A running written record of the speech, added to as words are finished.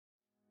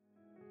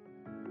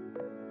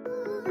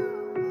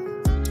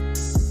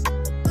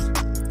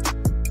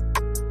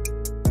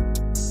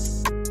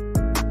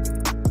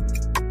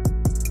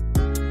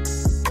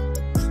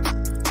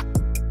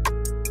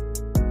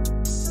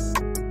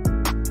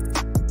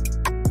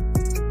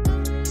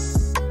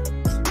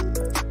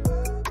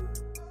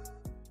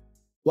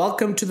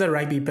Welcome to the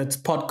Rugby Bits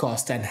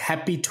podcast and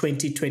happy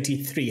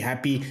 2023.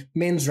 Happy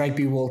Men's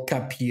Rugby World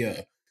Cup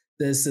year.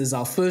 This is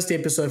our first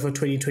episode for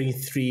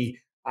 2023.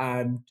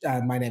 My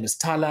name is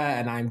Thala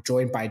and I'm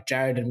joined by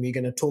Jared, and we're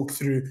going to talk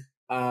through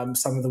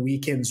some of the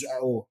weekend's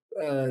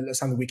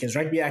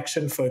rugby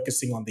action,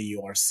 focusing on the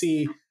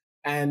URC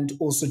and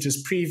also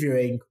just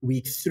previewing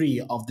week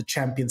 3 of the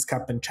Champions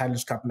Cup and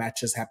Challenge Cup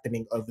matches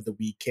happening over the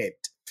weekend.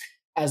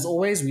 As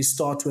always, we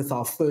start with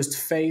our first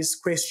phase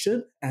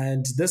question.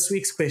 And this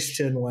week's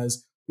question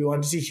was, we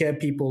wanted to hear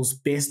people's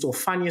best or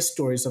funniest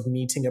stories of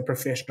meeting a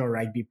professional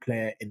rugby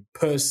player in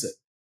person.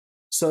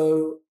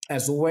 So,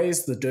 as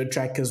always, the Dirt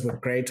Trackers were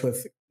great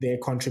with their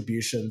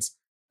contributions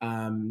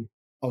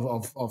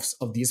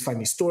of these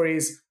funny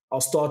stories. I'll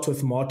start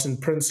with Martin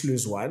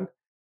Prinsloo's one,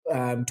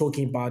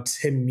 talking about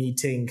him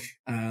meeting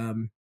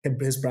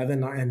his brother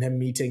and him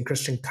meeting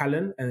Christian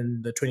Cullen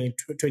in the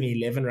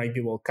 2011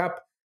 Rugby World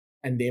Cup,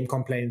 and them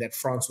complaining that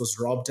France was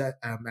robbed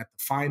at the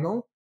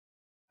final.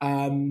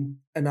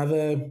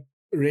 Another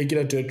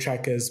regular Dirt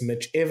Tracker is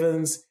Mitch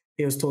Evans.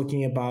 He was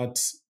talking about,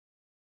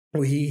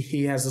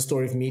 he has a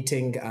story of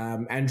meeting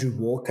Andrew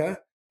Walker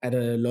at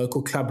a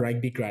local club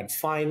rugby grand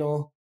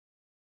final,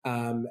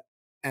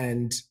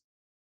 and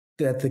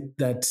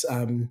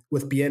that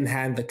with beer in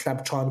hand, the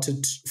club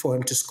chanted for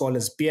him to scull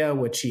his beer,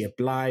 which he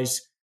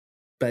obliged,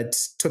 but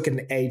took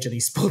an age and he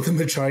spilled the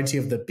majority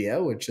of the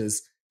beer, which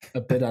is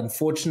a bit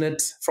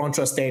unfortunate.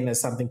 Gurthrö Steenkamp has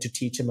something to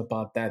teach him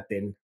about that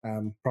then.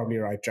 Probably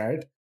right,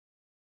 Jared?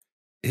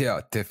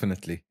 Yeah,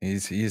 definitely.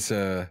 He's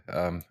a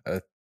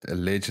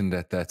legend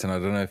at that. And I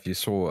don't know if you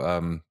saw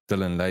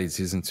Dylan Lays,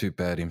 he isn't too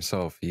bad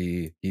himself.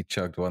 He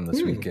chugged one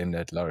this weekend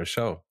at La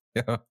Rochelle.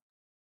 Yeah.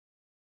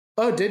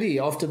 Oh, did he?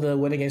 After the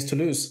win against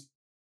Toulouse?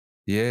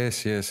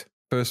 Yes.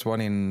 First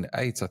one in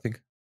 8, I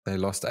think. They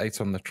lost 8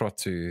 on the trot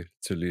to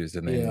lose,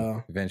 and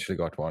then eventually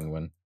got one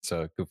win.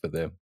 So good for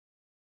them.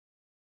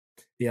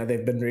 Yeah,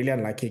 they've been really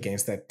unlucky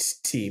against that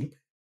team.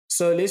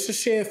 So let's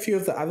just share a few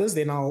of the others,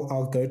 then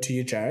I'll go to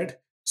you, Jared.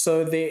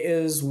 So there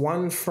is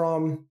one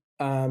from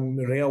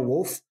Rea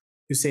Wolf,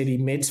 who said he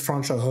met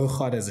Francois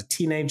Hougaard as a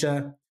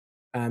teenager.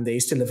 They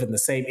used to live in the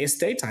same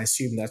estate. I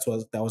assume that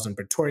was in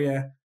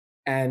Pretoria.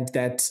 And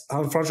that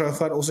Francois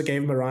Hougaard also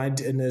gave him a ride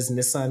in his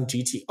Nissan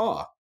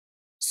GTR.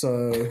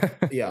 So,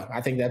 yeah,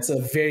 I think that's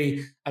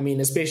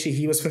especially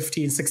he was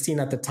 15, 16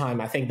 at the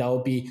time. I think that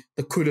would be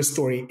the coolest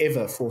story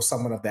ever for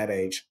someone of that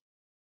age.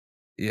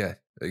 Yeah,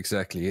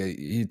 exactly.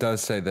 He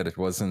does say that it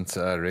wasn't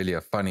really a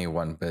funny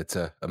one, but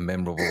a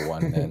memorable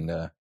one.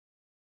 And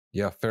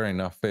yeah, fair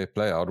enough, fair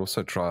play. I'd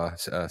also try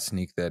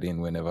sneak that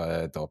in whenever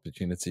I had the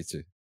opportunity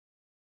to.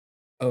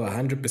 Oh,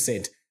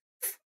 100%.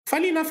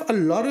 Funny enough, a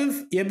lot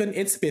of Eben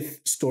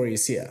Etzebeth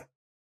stories here.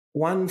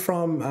 One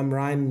from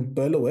Ryan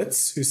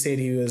Berlowitz, who said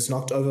he was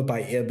knocked over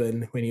by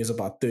Eben when he was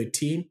about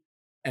 13,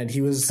 and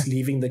he was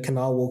leaving the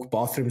Canal Walk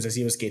bathrooms as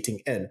he was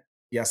getting in.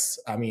 Yes,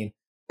 I mean,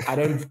 I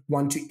don't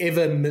want to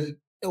ever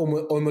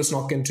almost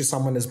knock into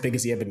someone as big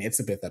as Eben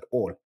Etzebeth at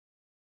all.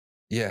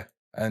 Yeah,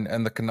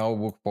 and the Canal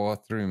Walk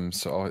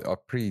bathrooms are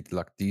pretty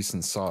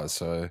decent size,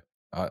 so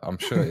I'm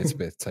sure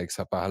Etzebeth takes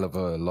up a hell of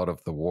a lot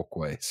of the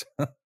walkways.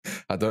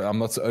 I'm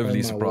not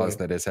overly surprised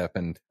that has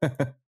happened.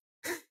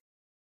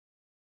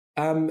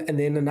 And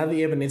then another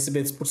Eben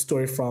Etzebeth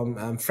story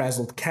from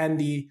Frazzled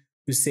Candy,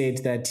 who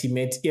said that he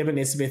met Eben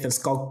Etzebeth and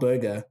Skalk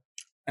Burger,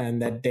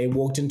 and that they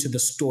walked into the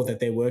store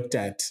that they worked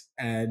at,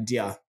 and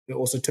yeah, they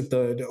also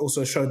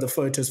showed the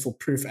photos for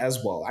proof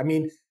as well. I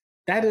mean,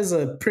 that is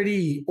a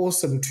pretty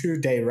awesome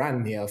 2-day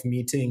run here of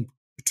meeting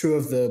 2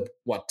 of the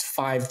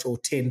 5 or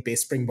 10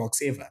 best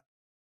Springboks ever.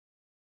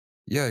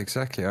 Yeah,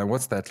 exactly.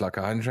 What's that, like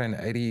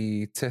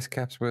 180 test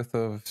caps worth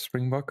of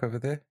Springbok over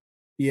there?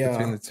 Yeah,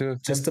 between the two of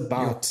them? Just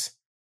about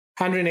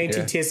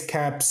 180 test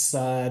caps,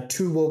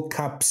 2 World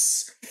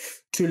Cups,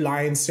 2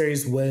 Lions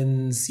Series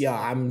wins. Yeah,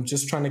 I'm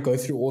just trying to go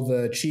through all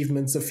the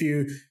achievements, a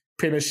few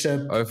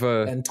Premiership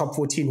and top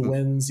 14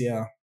 wins.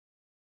 Yeah,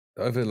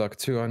 over like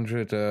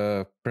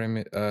 200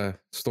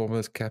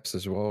 Stormers caps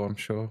as well, I'm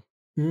sure.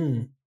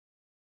 You're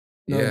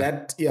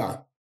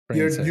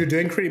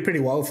doing pretty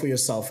well for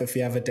yourself if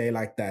you have a day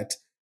like that.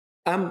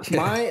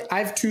 I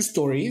have 2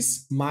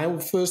 stories. My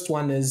first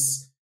one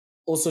is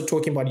also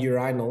talking about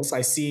urinals.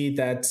 I see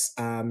that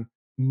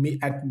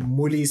at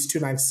Mully's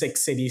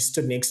 296 said he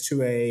stood next to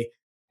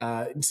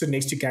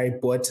Gary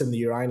Butch in the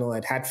urinal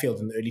at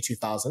Hatfield in the early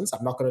 2000s.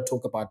 I'm not going to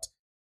talk about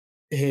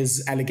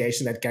his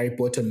allegation that Gary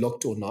Butch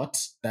looked or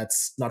not.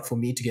 That's not for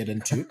me to get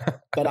into.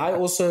 But I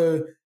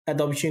also had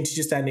the opportunity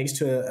to stand next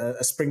to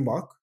a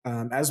Springbok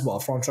as well.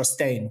 Gurthrö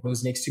Steenkamp, who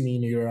was next to me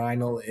in a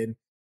urinal in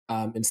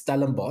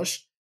Stellenbosch.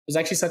 It was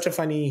actually such a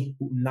funny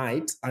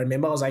night. I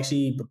remember I was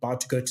actually about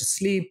to go to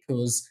sleep. It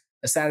was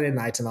a Saturday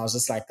night, and I was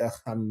just like,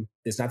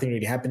 there's nothing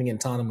really happening in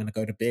town. I'm going to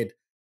go to bed.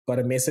 Got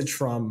a message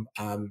from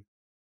a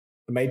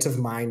mate of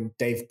mine,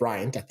 Dave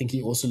Bryant. I think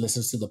he also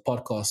listens to the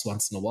podcast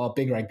once in a while,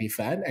 big rugby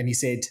fan. And he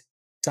said,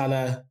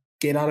 Thala,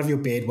 get out of your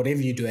bed,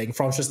 whatever you're doing.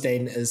 Gurthrö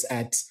Steenkamp is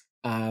at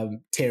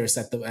terrace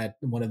at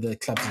one of the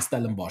clubs in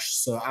Stellenbosch.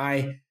 So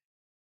I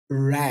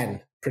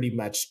ran pretty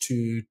much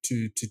to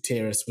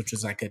Terrace, which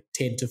was like a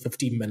 10 to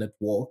 15 minute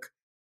walk.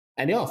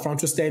 And yeah,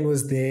 Francois Steyn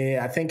was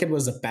there. I think it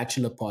was a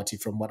bachelor party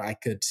from what I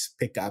could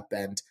pick up.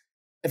 And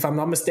if I'm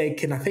not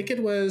mistaken, I think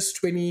it was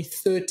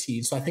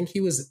 2013. So I think he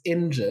was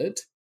injured.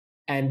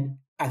 And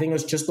I think it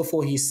was just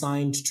before he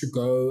signed to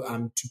go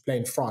to play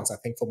in France, I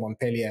think for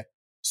Montpellier.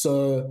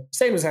 So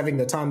Steyn was having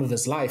the time of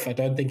his life. I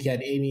don't think he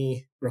had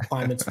any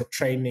requirements for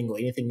training or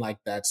anything like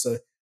that. So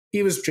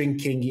he was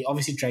drinking. He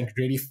obviously drank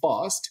really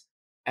fast.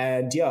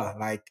 And yeah,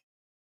 like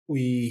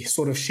we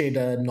sort of shared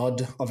a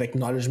nod of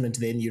acknowledgement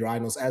to the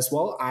urinals as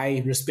well.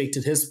 I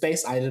respected his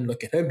space. I didn't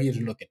look at him. He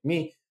didn't look at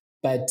me.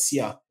 But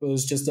yeah, it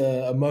was just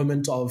a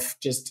moment of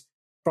just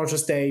Francois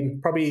Steyn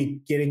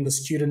probably getting the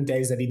student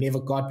days that he never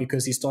got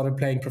because he started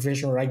playing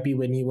professional rugby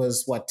when he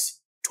was,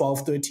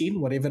 12,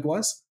 13, whatever it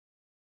was.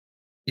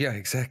 Yeah,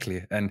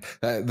 exactly. And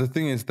the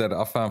thing is that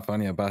I found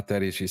funny about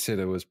that is you said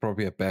it was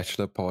probably a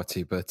bachelor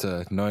party, but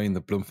knowing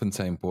the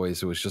Bloemfontein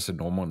boys, it was just a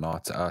normal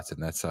night out,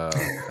 and that's how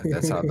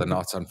the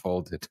night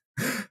unfolded.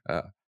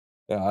 Yeah,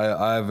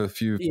 I have a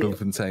few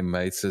Bloemfontein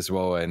mates as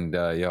well, and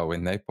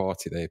when they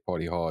party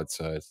hard.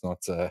 So it's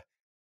not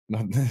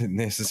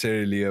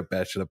necessarily a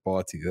bachelor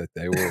party that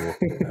they will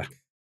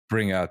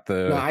bring out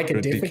the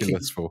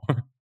ridiculous for.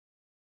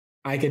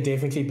 I could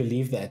definitely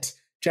believe that.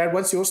 Jared,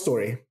 what's your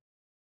story?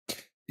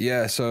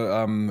 Yeah,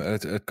 so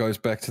it goes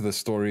back to the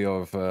story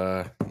of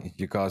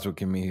you guys will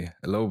give me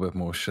a little bit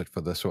more shit for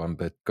this one,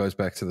 but it goes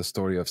back to the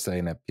story of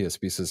staying at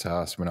PSB's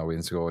house when I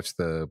went to watch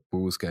the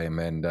Bulls game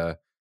and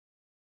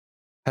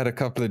had a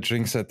couple of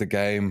drinks at the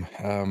game,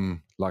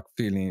 like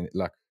feeling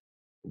like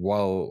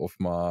well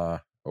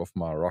off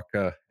my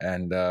rocker,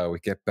 and we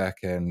get back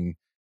and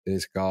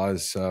there's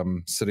guys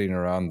sitting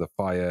around the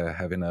fire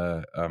having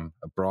a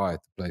braai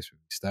at the place where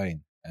we're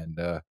staying,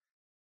 and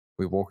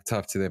we walked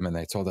up to them and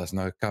they told us,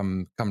 no,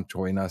 come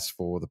join us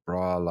for the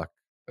braai like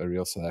a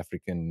real South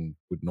African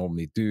would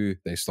normally do.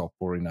 They start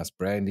pouring us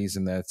brandies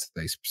and that.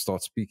 They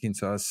start speaking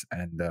to us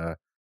and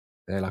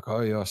they're like,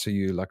 oh yeah, so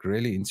you like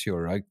really into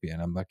your rugby?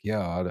 And I'm like,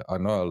 yeah, I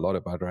know a lot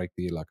about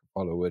rugby, like I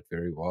follow it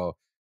very well.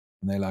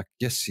 And they're like,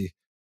 yes, you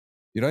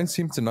don't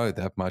seem to know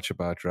that much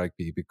about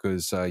rugby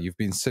because you've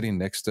been sitting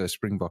next to a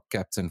Springbok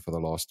captain for the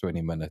last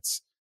 20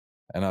 minutes.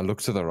 And I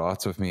look to the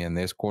right of me and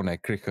there's Corne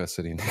Krige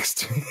sitting next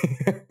to me.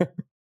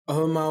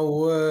 Oh my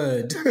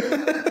word.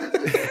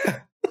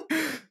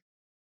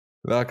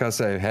 Like I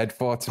say, had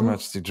far too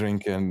much to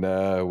drink and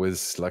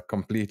was like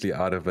completely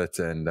out of it.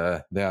 And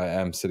there I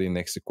am sitting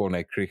next to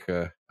Corne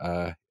Krige.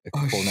 Corne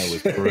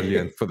was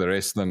brilliant for the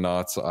rest of the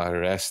night. So I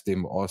harassed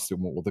him, asked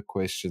him all the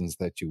questions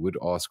that you would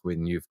ask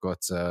when you've got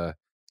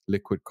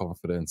liquid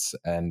confidence.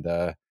 And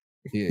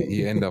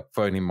he ended up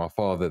phoning my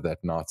father that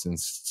night and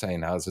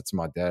saying, how's it to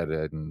my dad?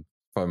 And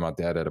phoned my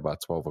dad at about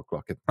 12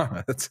 o'clock at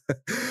night.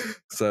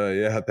 So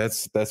yeah,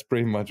 that's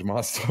pretty much my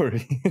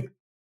story.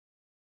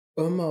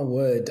 Oh my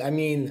word. I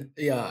mean,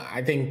 yeah,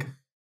 I think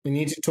we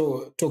need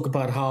to talk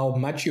about how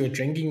much you were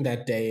drinking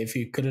that day if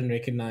you couldn't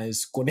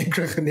recognize Corne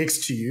Krige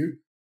next to you.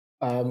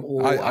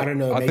 Or I don't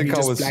know, maybe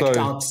just blacked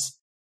out.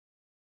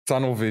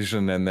 Tunnel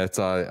vision and that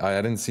I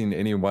hadn't seen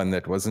anyone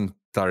that wasn't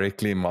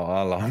directly in my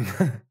eye line.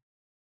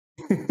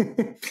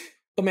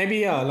 But maybe,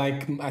 yeah,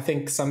 like I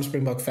think some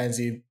Springbok fans,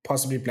 you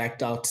possibly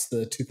blacked out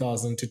the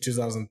 2000 to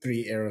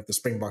 2003 era of the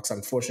Springboks,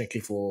 unfortunately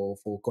for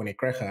Corne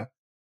Krige.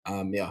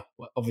 Yeah,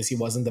 obviously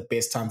wasn't the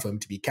best time for him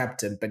to be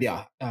captain, but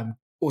yeah,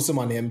 awesome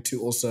on him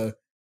to also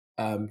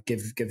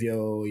give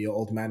your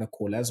old man a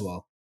call as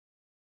well.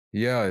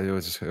 Yeah, it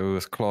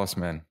was class,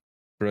 man.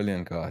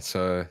 Brilliant guy.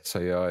 So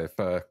yeah, if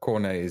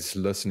Corne is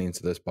listening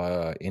to this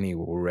by any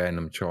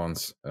random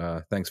chance,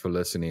 thanks for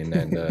listening,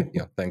 and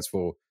yeah, thanks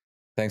for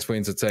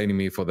entertaining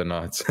me for the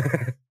night.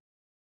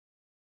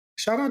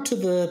 Shout out to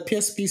the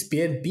PSB's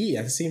B&B.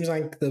 It seems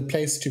like the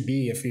place to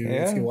be if you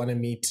want to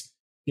meet,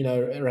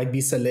 rugby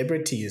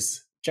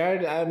celebrities.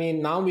 Jared, I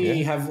mean, now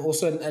we have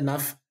also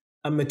enough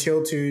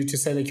material to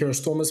say that you're a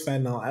Stormers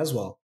fan now as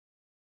well.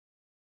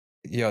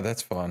 Yeah,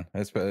 that's fine.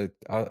 I suppose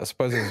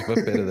it's a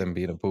bit better than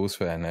being a Bulls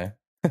fan, eh?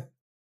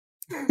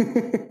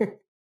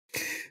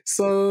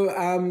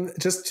 So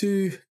just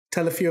to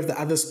tell a few of the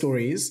other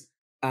stories,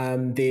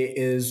 there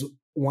is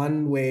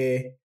one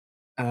where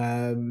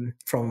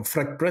from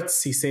Frick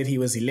Brits, he said he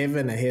was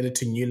 11 and headed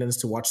to Newlands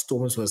to watch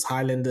Stormers vs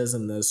Highlanders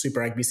in the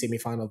Super Rugby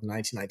semi-final of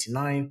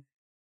 1999.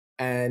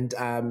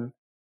 And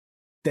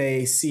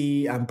they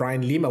see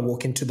Brian Lima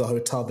walk into the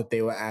hotel that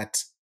they were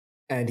at,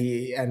 and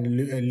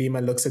Lima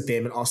looks at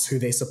them and asks who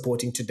they're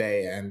supporting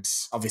today, and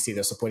obviously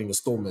they're supporting the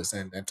Stormers,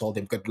 and told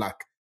them good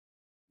luck.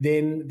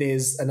 Then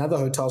there's another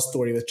hotel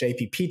story with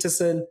JP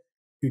Peterson,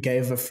 who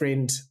gave a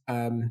friend,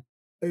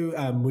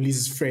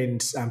 Muli's friend,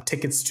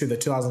 tickets to the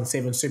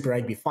 2007 Super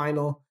Rugby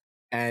final.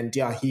 And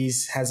yeah, he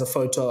has a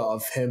photo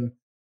of him.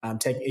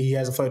 He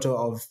has a photo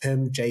of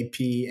him,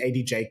 JP,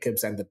 AD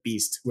Jacobs, and the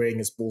Beast wearing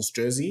his Bulls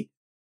jersey.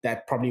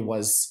 That probably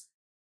was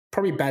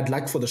bad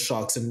luck for the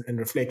Sharks in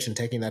reflection,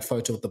 taking that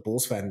photo with the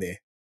Bulls fan there.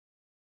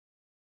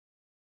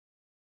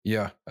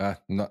 Yeah,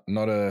 not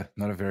a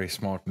very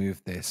smart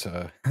move there.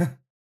 So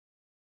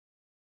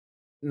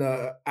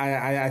No,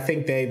 I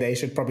think they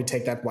should probably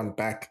take that one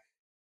back.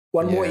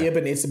 One more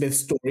Eben Etzebeth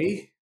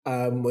story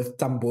with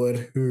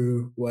Tambur,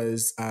 who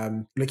was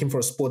looking for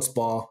a sports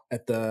bar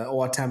at the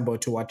OR Tambo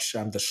to watch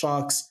the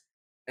Sharks,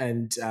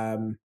 and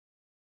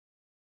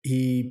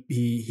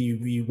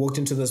he walked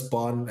into this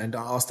barn and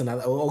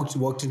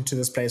walked into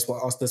this place,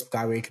 asked this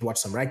guy where he could watch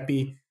some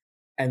rugby.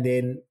 And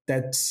then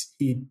that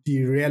he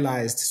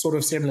realized, sort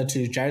of similar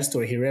to Jared's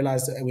story, he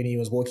realized when he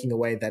was walking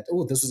away that,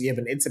 this was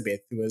Eben Etzebeth,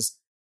 who was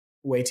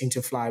waiting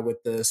to fly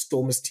with the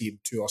Stormers team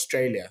to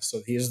Australia.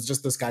 So he was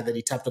just this guy that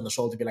he tapped on the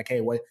shoulder to be like,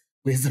 hey,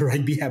 where's the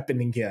rugby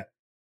happening here?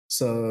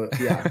 So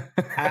yeah,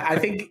 I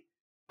think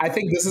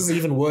this is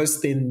even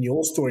worse than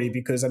your story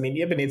because, Eben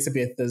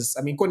Etzebeth is,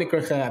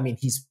 Gurthrö,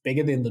 he's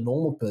bigger than the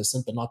normal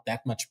person, but not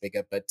that much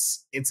bigger. But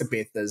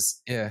Etzebeth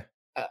is,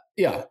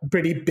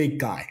 pretty big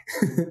guy.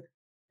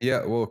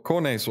 Yeah, well,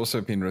 Cornet's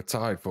also been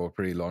retired for a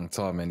pretty long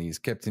time and he's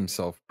kept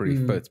himself pretty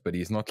fit, but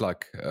he's not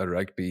like a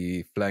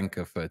rugby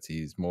flanker fit.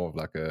 He's more of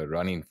like a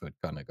running fit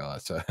kind of guy.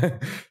 So,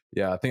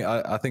 yeah,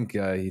 I think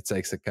he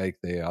takes the cake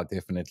there. I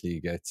definitely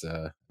get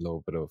a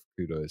little bit of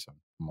kudos from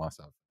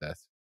myself for that.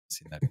 I've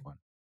seen that one.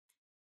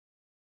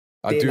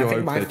 I do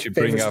hope that you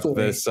bring up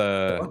this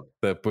the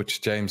Butch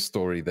James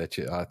story that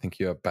I think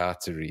you're about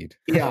to read.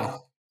 Yeah.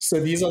 So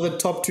these are the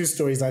top two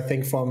stories, I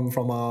think,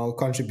 from our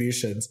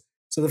contributions.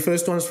 So the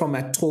first one is from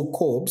Tor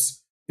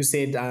Corbs, who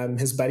said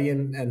his buddy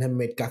and him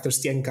met Gurthrö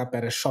Steenkamp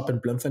at a shop in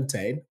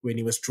Bloemfontein when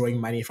he was drawing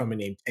money from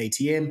an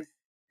ATM.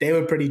 They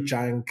were pretty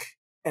drunk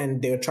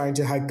and they were trying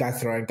to hug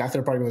Gurthrö, and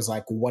Gurthrö probably was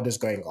like, what is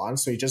going on?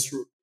 So he just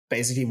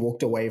basically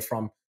walked away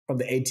from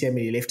the ATM and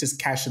he left his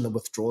cash in the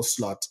withdrawal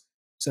slot.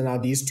 So now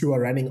these two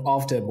are running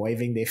after him,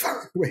 waving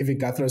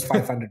Guthrö's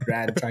 500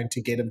 rand, trying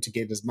to get him to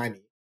get his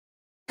money.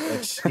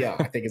 Which,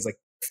 I think is a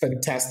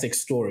fantastic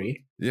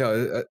story.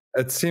 Yeah,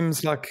 it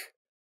seems like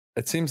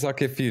if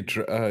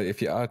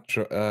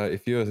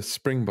you're a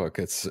Springbok,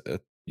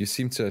 you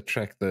seem to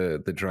attract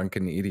the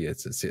drunken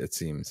idiots. It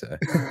seems.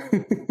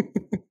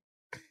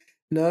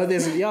 No,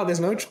 there's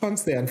no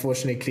chance there.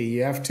 Unfortunately,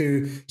 you have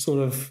to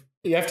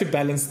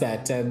balance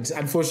that, and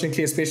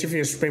unfortunately, especially if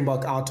you're a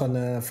Springbok out on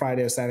a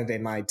Friday or Saturday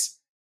night,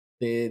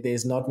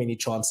 there's not many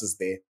chances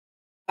there.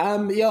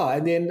 And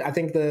then I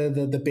think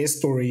the best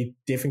story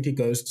definitely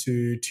goes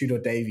to Tudor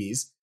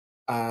Davies.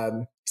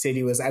 He said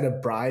he was at a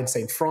braai in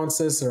St.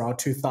 Francis around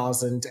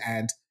 2000,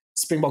 and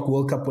Springbok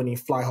World Cup winning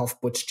fly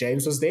half Butch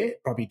James was there,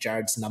 probably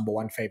Jared's number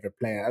one favorite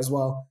player as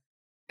well.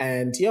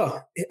 And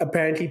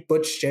apparently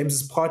Butch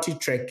James's party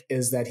trick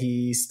is that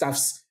he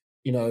stuffs,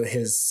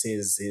 his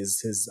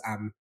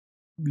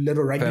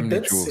little rugby family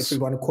bits, jewels, if we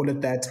want to call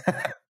it that,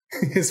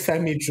 his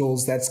family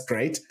jewels. That's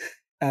great.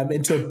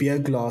 Into a beer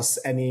glass,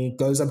 and he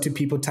goes up to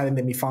people telling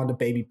them he found a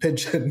baby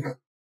pigeon.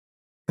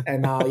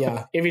 And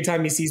now, every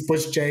time he sees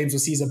Butch James or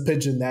sees a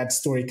pigeon, that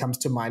story comes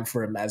to mind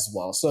for him as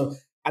well. So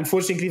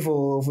unfortunately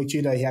for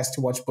Tudor, he has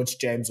to watch Butch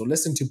James or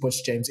listen to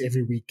Butch James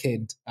every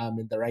weekend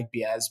in the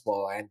rugby as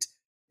well. And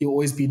he'll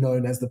always be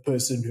known as the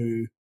person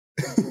who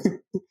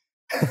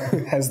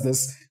has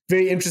this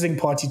very interesting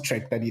party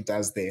trick that he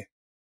does there.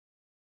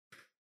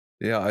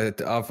 Yeah,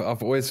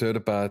 I've always heard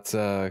about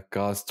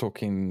guys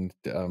talking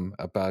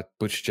about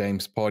Butch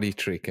James' party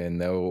trick,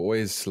 and they'll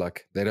always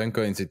they don't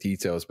go into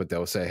details, but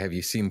they'll say, "Have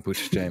you seen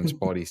Butch James'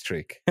 party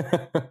trick?"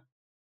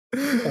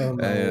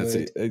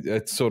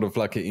 It's sort of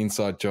like an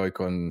inside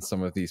joke on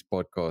some of these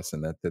podcasts,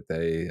 and that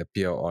they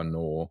appear on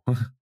or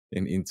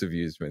in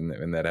interviews when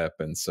that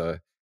happens. So,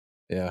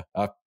 yeah,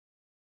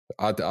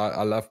 I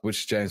love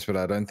Butch James, but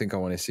I don't think I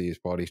want to see his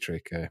party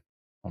trick.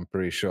 I'm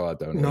pretty sure I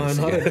don't. No,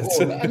 not at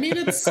all. I mean,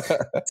 it's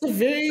a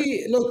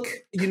very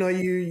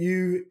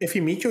you if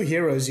you meet your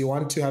heroes, you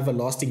want to have a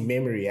lasting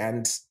memory,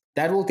 and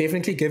that will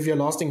definitely give you a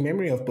lasting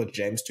memory of Butch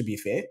James. To be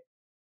fair.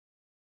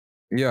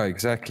 Yeah,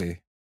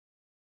 exactly.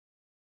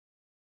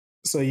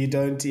 So you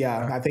don't.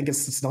 Yeah, I think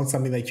it's not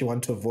something that you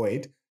want to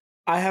avoid.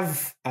 I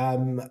have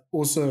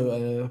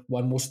also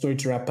one more story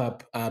to wrap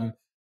up.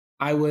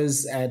 I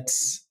was at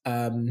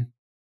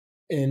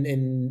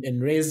in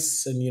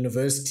Res in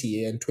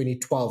university in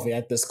 2012, we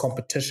had this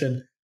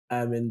competition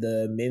in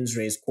the men's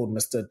race called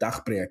Mr.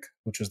 Dagbreek,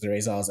 which was the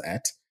race I was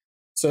at.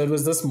 So it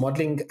was this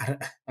modeling,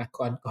 I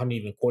can't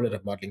even call it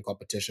a modeling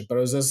competition, but it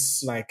was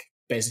this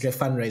basically a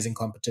fundraising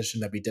competition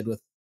that we did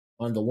with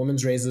one of the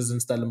women's races in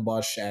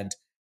Stellenbosch, and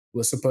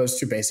we're supposed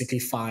to basically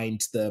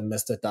find the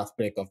Mr.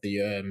 Dagbreek of the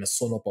year and Miss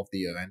Sonop of the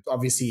year. And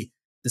obviously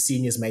the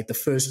seniors made the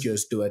first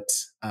years do it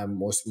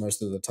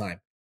most of the time.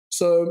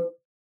 So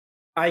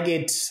I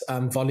get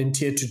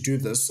volunteered to do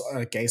this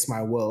against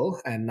my will,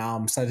 and now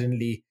I'm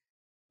suddenly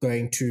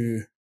going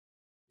to,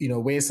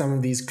 wear some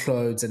of these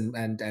clothes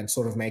and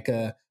sort of make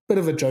a bit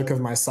of a joke of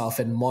myself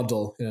and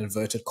model, in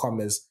inverted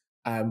commas,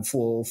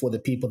 for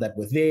the people that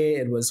were there.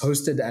 It was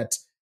hosted at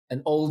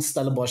an old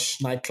Stellenbosch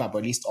nightclub, or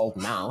at least old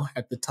now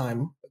at the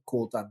time,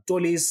 called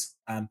Dolly's.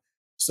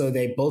 So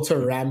they built a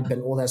ramp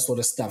and all that sort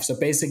of stuff. So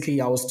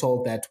basically, I was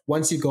told that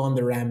once you go on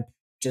the ramp,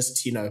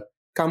 just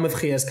come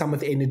with gears, come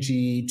with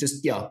energy,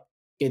 just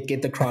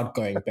get the crowd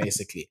going,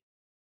 basically.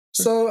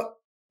 So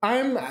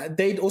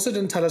They also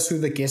didn't tell us who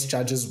the guest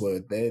judges were.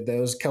 They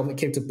was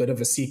kept a bit of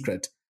a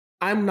secret.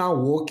 I'm now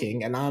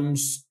walking and I'm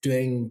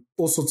doing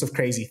all sorts of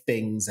crazy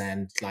things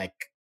and like,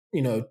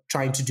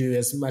 trying to do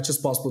as much as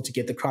possible to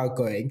get the crowd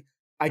going.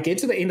 I get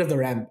to the end of the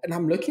ramp and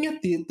I'm looking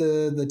at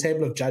the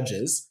table of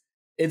judges.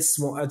 It's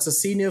a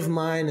senior of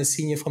mine, a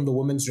senior from the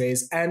women's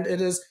race, and it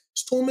is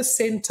Stormers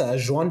Centre,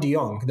 Juan de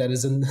Jong, that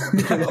is in the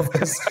middle of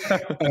this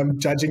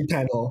judging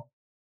panel.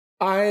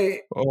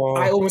 I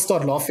almost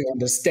start laughing on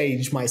the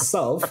stage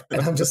myself,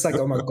 and I'm just like,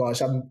 oh my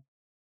gosh, I'm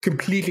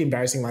completely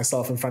embarrassing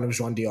myself in front of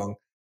Juan de Jong.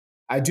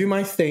 I do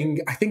my thing.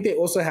 I think they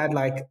also had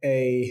like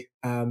a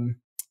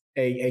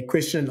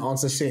question and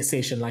answer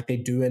session like they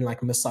do in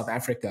like Miss South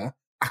Africa.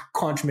 I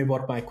can't remember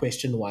what my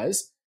question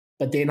was,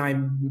 but then I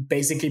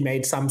basically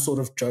made some sort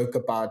of joke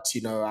about,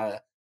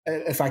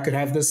 if I could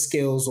have the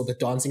skills or the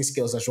dancing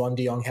skills that Juan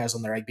de Jong has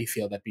on the rugby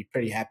field, I'd be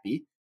pretty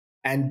happy.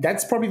 And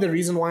that's probably the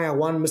reason why I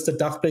won Mr.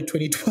 Duckplay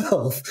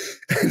 2012.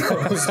 And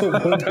I was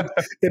awarded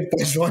it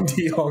by Juan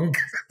de Jong.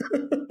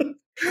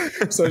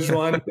 So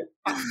Juan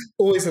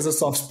always has a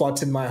soft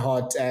spot in my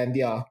heart. And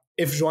yeah,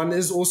 if Juan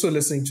is also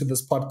listening to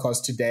this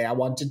podcast today, I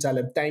want to tell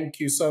him thank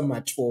you so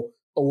much for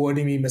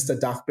awarding me Mr.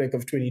 Duckbreak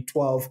of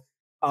 2012.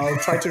 I'll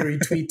try to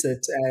retweet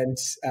it and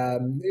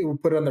we'll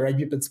put it on the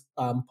Rugby Bits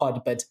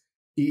pod. But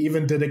he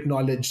even did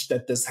acknowledge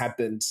that this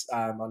happened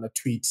on a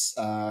tweet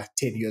 10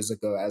 years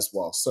ago as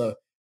well. So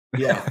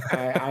yeah,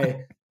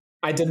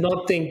 I did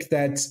not think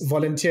that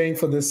volunteering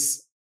for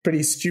this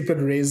pretty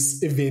stupid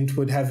res event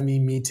would have me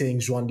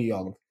meeting Juan de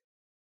Jong.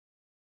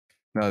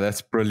 No,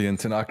 that's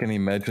brilliant. And I can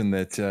imagine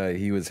that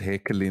he was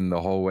heckling the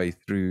whole way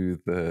through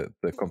the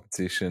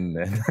competition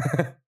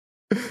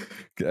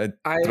and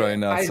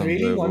throwing out some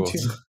really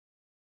verbals.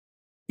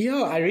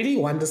 I really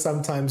wonder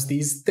sometimes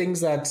these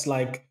things that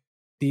like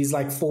these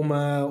like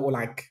former or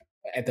like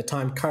at the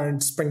time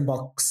current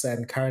Springboks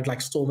and current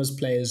like Stormers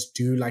players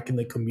do like in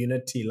the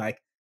community. Like,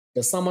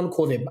 does someone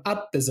call them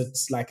up? Is it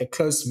like a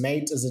close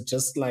mate? Is it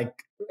just like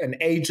an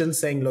agent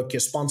saying, look, you're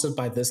sponsored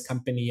by this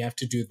company, you have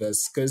to do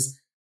this? Because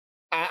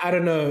I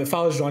don't know, if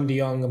I was Juan de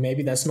Jong,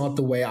 maybe that's not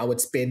the way I would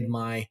spend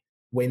my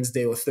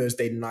Wednesday or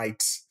Thursday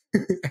night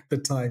at the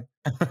time.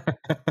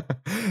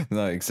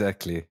 No,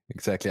 exactly.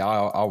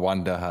 I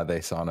wonder how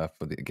they sign up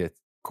for get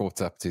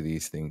caught up to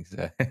these things.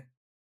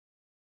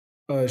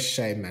 Oh,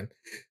 shame, man.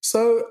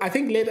 So I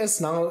think let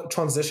us now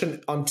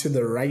transition onto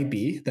the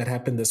rugby that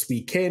happened this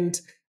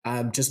weekend,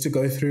 just to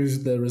go through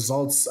the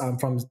results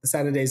from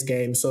Saturday's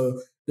game. So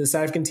the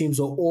South African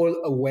teams were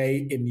all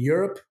away in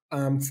Europe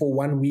for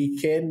one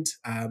weekend.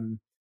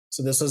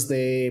 So this was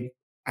their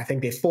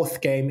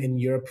fourth game in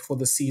Europe for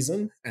the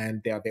season,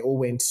 and they all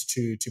went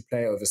to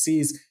play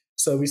overseas.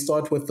 So we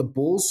start with the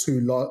Bulls,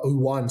 who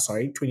won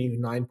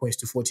 29 points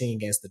to 14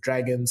 against the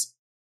Dragons.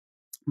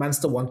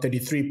 Munster won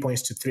 33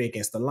 points to 3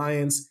 against the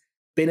Lions.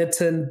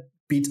 Benetton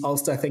beat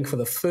Ulster, I think, for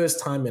the first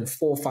time in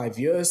 4 or 5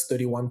 years,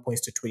 31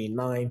 points to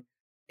 29.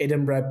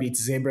 Edinburgh beat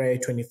Zebre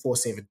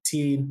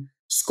 24-17.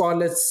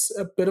 Scarlets,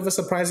 a bit of a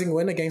surprising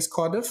win against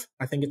Cardiff,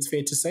 I think it's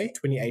fair to say,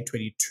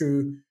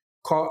 28-22.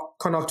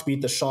 Connacht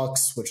beat the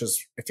Sharks, which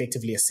was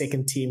effectively a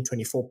second team,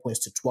 24 points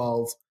to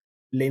 12.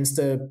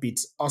 Leinster beat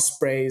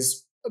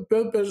Ospreys,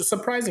 a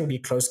surprisingly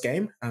close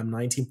game,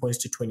 19 points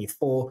to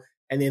 24.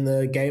 And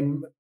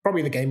then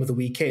probably the game of the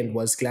weekend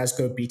was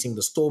Glasgow beating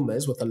the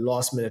Stormers with a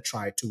last-minute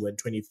try to win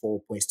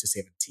 24 points to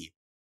 17.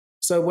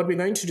 So what we're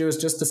going to do is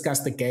just discuss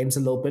the games a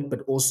little bit,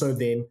 but also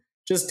then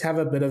just have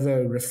a bit of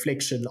a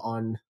reflection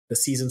on the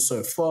season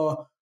so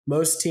far.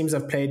 Most teams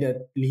have played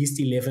at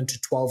least 11 to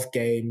 12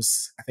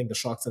 games. I think the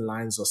Sharks and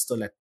Lions are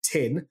still at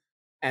 10.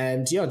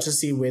 And yeah, just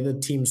see where the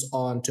teams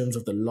are in terms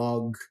of the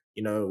log,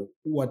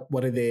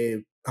 what are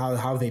they, how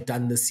have they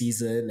done this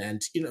season,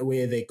 and,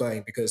 where are they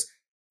going? Because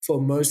for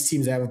most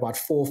teams, they have about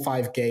 4 or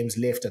 5 games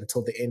left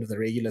until the end of the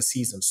regular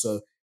season.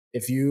 So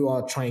if you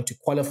are trying to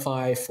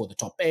qualify for the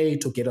top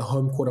 8 or get a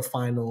home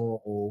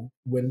quarterfinal or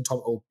win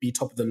top or be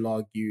top of the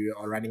log, you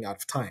are running out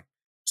of time.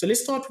 So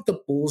let's start with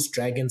the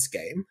Bulls-Dragons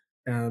game.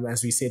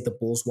 As we said, the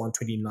Bulls won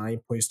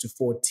 29 points to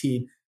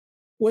 14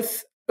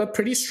 with a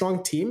pretty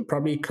strong team,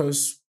 probably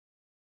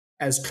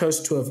as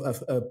close to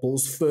a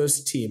Bulls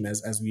first team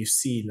as we've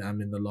seen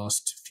in the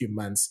last few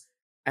months.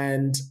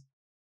 And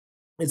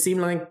it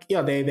seemed like,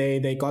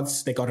 they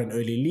got an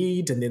early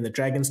lead, and then the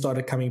Dragons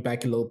started coming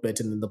back a little bit,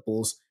 and then the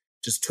Bulls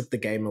just took the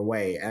game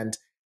away. And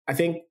I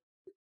think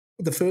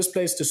the first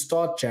place to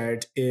start,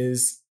 Jared,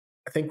 is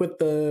I think with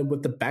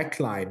the back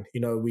line.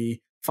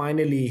 We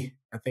finally,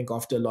 I think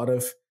after a lot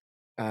of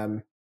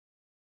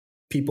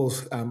people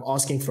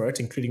asking for it,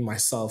 including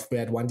myself, we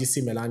had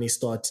Wandisi Melani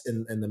start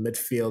in the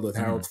midfield with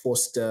Harold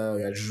Forster,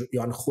 we had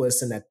Jan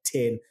Goosen at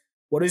 10.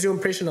 What is your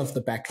impression of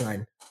the back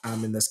line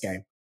in this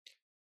game?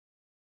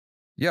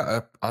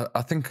 Yeah,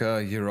 I think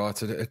you're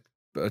right.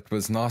 It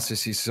was nice to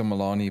see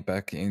Simelani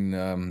back in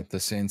the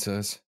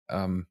centres.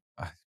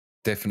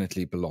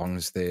 Definitely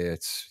belongs there.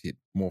 It's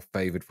more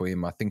favoured for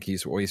him. I think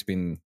he's always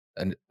been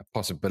a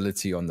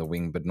possibility on the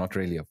wing, but not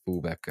really a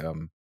fullback.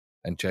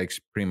 And Jake's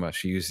pretty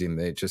much used him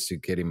there just to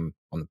get him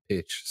on the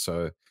pitch.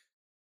 So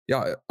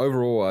yeah,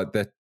 overall,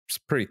 that's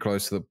pretty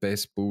close to the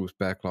best Bulls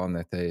backline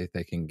that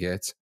they can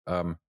get.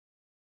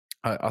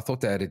 I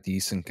thought they had a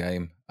decent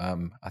game.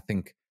 I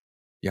think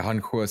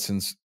Johan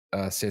Goossens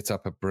sets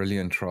up a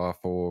brilliant try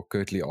for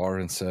Gurthrö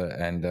Steenkamp,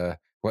 and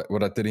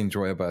what I did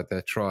enjoy about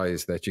that try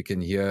is that you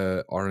can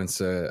hear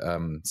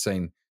Steenkamp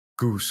saying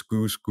goose,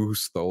 goose,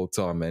 goose the whole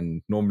time,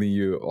 and normally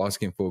you're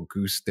asking for a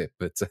goose step,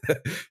 but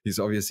he's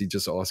obviously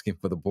just asking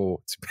for the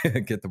ball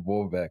to get the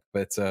ball back.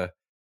 But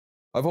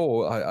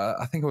overall,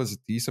 I think it was a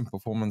decent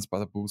performance by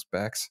the Bulls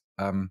backs.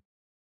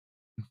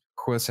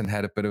 Goossens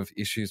had a bit of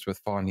issues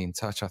with finding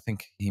touch. I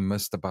think he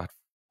missed about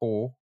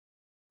four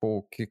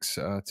kicks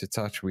to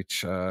touch,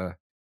 which that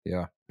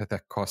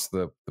cost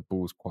the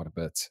Bulls quite a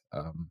bit.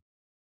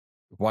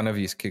 One of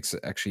his kicks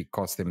actually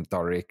cost them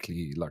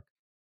directly, like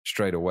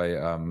straight away.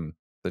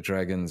 The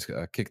Dragons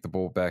kicked the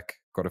ball back,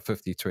 got a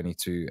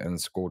 50-22, and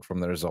scored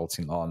from the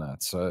resulting line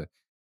out. So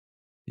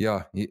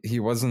yeah, he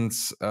wasn't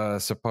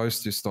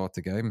supposed to start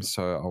the game.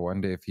 So I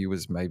wonder if he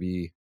was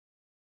maybe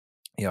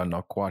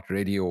not quite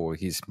ready, or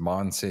his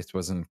mindset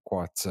wasn't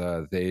quite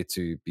there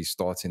to be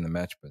starting the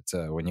match.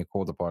 But when you're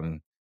called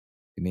upon,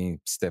 you need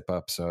to step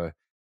up. So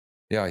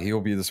yeah, he'll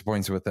be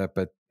disappointed with that.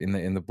 But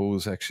in the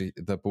Bulls, actually,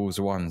 the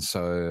Bulls won.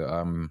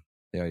 So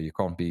you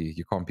can't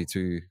be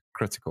too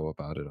critical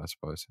about it, I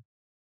suppose.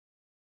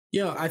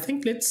 Yeah, I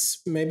think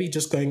let's maybe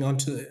just going on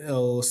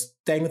to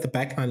staying with the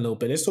backline a little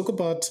bit. Let's talk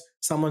about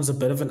someone's a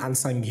bit of an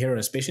unsung hero,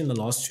 especially in the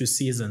last 2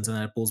 seasons in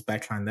that Bulls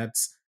backline.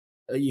 That's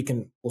you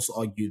can also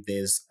argue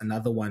there's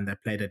another one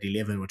that played at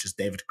 11, which is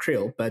David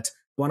Creel. But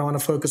the one I want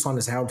to focus on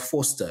is Harold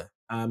Forster.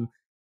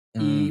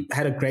 He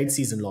had a great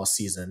season last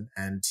season,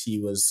 and he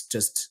was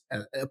just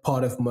a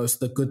part of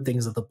most of the good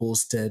things that the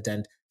Bulls did,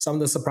 and some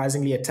of the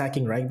surprisingly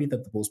attacking rugby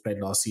that the Bulls played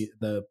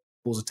the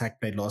Bulls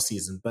attack played last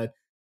season. But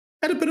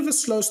had a bit of a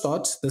slow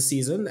start this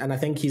season, and I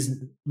think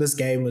this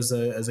game was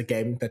a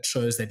game that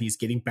shows that he's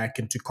getting back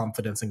into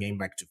confidence and getting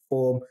back to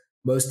form.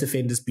 Most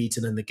defenders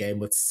beaten in the game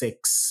with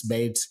 6,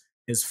 made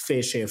his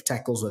fair share of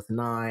tackles with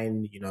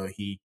 9.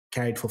 He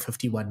carried for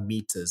 51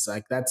 meters.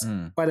 Like that's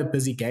quite a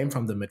busy game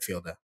from the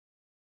midfielder.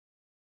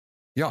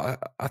 Yeah,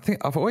 I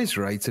think I've always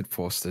rated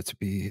Forster, to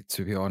be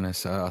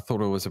honest. I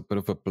thought it was a bit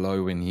of a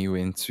blow when he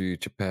went to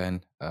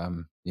Japan.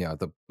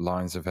 The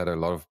Lions have had a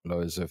lot of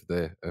blows over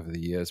the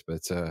years,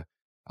 but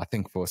I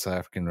think for South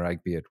African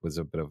rugby, it was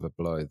a bit of a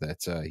blow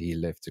that he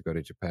left to go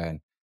to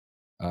Japan.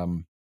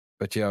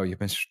 But yeah, we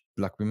must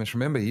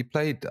remember he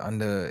played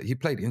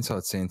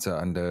inside center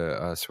under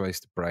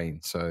Swayze de Brain.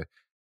 So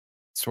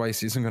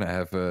Swayze isn't going to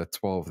have a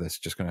 12 that's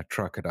just going to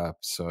truck it up.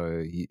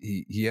 So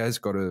he has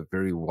got a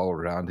very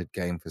well-rounded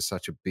game for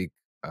such a big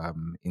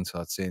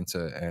inside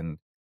center, and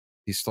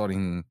he's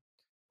starting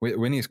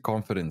when he's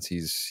confident.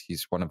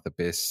 He's one of the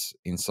best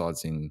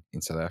insides in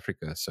South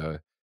Africa. So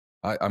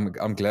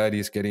I'm glad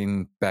he's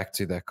getting back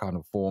to that kind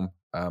of form.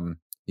 I've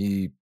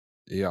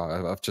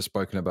just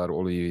spoken about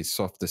all of his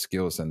softer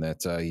skills and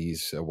that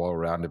he's a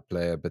well-rounded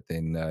player. But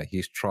then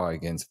his try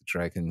against the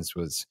Dragons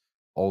was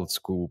old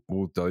school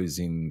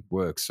bulldozing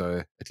work.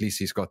 So at least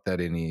he's got that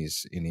in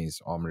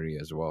his armory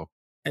as well.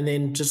 And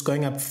then just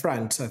going up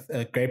front,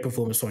 a great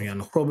performance from Jan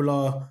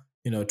Grobler.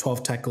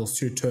 12 tackles,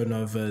 2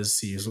 turnovers.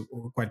 He's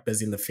quite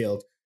busy in the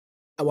field.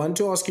 I want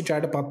to ask you,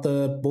 Jared, about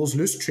the Bulls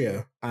loose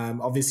trio.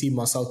 Obviously,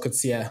 Marcel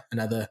Coetzee,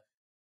 another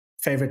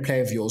favorite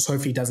player of yours.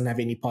 Hopefully he doesn't have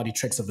any party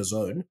tricks of his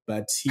own,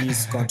 but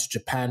he's gone to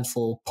Japan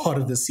for part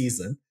of the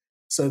season.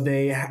 So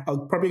they are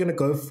probably going to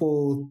go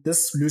for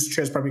this loose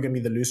trio is probably going to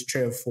be the loose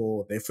trio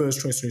for their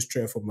first choice loose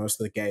trio for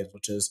most of the games,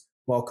 which is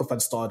Marco van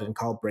Staden,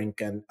 Carl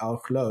Brink, and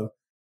Al Glo.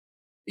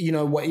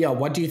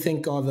 What do you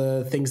think are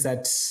the things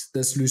that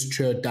this loose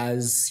trio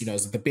does?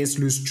 Is it the best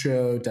loose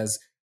trio? Does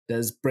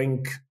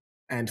Brink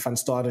and van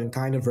Staden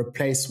kind of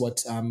replace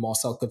what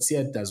Marcel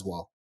Coetzee does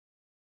well?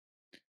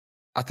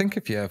 I think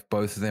if you have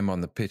both of them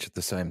on the pitch at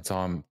the same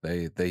time,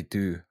 they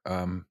do.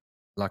 I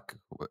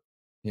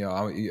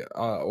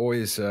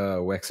always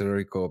wax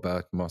lyrical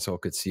about Marcel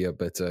Coetzee,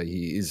 but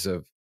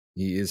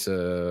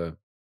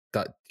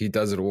he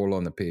does it all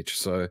on the pitch.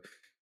 So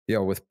yeah,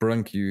 with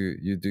Brink,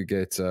 you do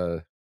get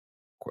a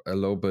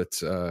little bit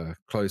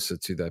closer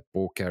to that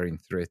ball carrying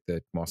threat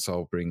that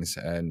Marcel brings,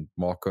 and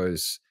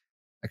Marco's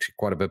actually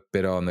quite a bit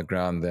better on the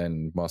ground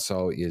than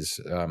Marcel is.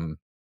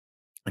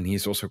 And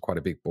he's also quite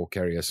a big ball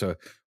carrier. So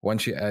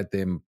once you add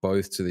them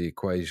both to the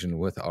equation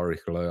with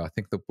Auricolo, I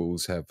think the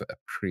Bulls have a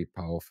pretty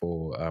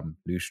powerful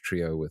loose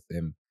trio with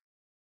them.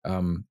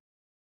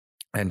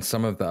 And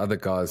some of the other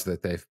guys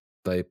that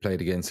they played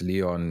against,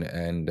 Leon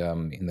and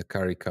in the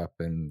Currie Cup,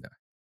 and I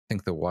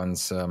think the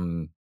ones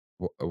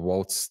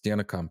Walt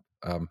Steenkamp,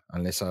 I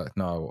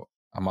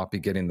might be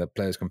getting the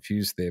players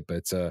confused there,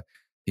 but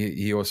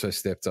he also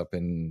stepped up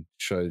and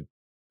showed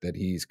that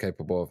he's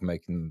capable of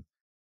making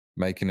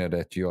it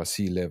at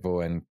URC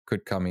level and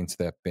could come into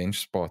that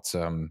bench spot,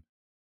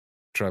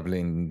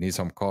 traveling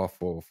Nizam Kar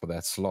for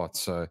that slot.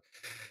 So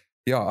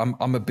Yeah,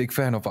 I'm a big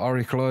fan of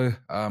Auriclo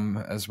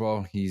as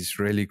well. He's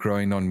really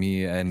growing on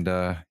me, and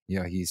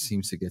yeah, he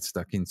seems to get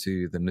stuck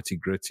into the nitty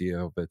gritty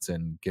of it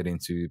and get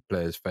into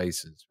players'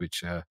 faces,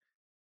 which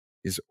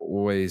is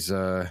always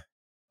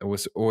it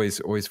was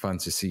always fun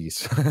to see.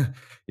 So,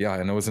 yeah,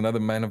 and it was another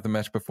man of the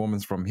match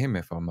performance from him,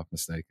 if I'm not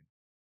mistaken.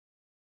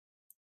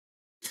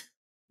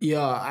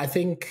 Yeah, I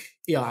think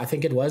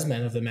it was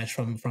man of the match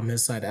from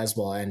his side as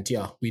well. And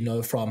yeah, we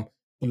know from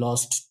the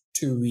last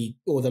 2 weeks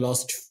or the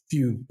last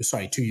 2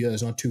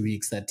 years, not 2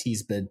 weeks, that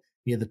he's been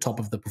near the top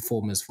of the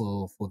performers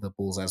for the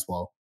Bulls as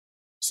well.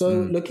 So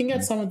looking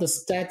at some of the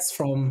stats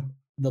from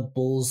the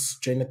Bulls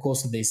during the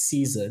course of their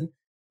season,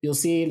 you'll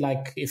see,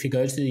 like, if you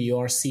go to the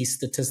URC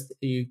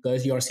you go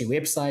to the URC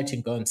website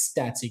and go on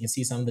stats, you can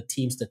see some of the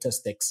team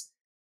statistics.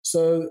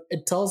 So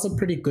it tells a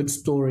pretty good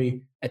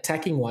story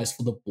attacking wise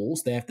for the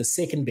Bulls. They have the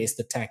second best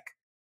attack,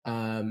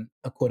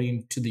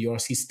 according to the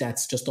URC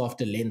stats, just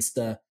after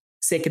Leinster.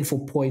 Second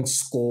for points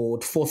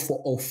scored, fourth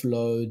for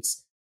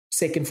offloads,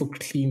 second for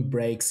clean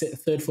breaks,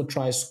 third for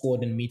tries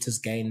scored and meters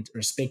gained,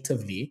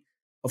 respectively.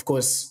 Of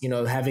course,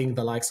 having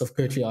the likes of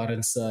Gurthrö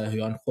Steenkamp,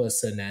 Huan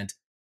Goosen, and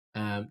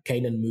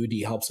Kanan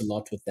Moody helps a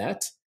lot with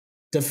that.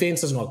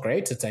 Defense is not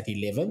great; it's at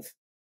 11th,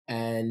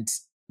 and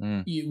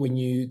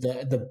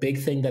the big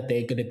thing that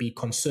they're going to be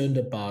concerned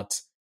about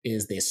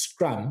is their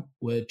scrum,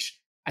 which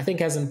I think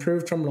has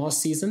improved from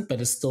last season,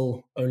 but is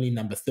still only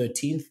number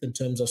 13th in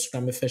terms of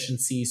scrum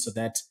efficiency. So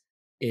that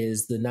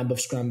is the number of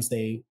scrums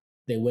they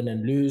win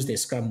and lose. Their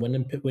scrum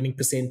winning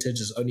percentage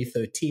is only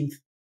 13th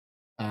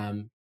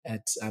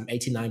at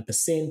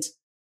 89%.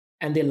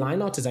 And their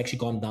lineout has actually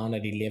gone down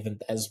at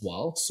 11th as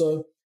well.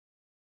 So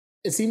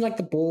it seemed like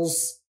the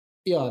Bulls,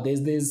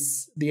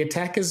 there's the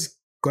attack is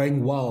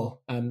going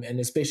well, and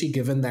especially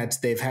given that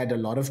they've had a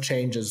lot of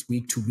changes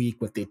week to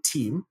week with their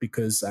team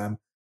because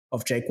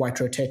of Jake White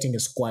rotating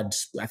his squad,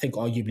 I think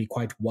arguably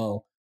quite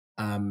well,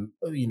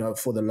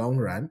 for the long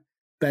run.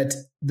 But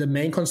the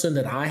main concern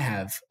that I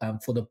have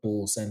for the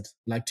Bulls, and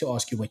I'd like to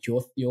ask you what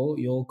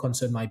your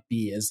concern might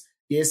be, is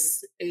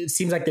yes, it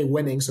seems like they're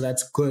winning, so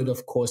that's good,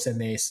 of course, and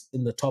they're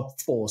in the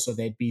top 4, so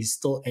they'd be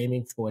still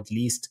aiming for at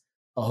least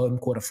a home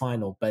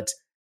quarterfinal. But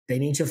they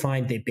need to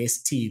find their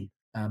best team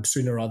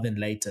sooner rather than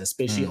later,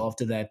 especially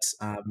after that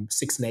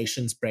Six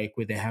Nations break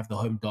where they have the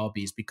home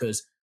derbies,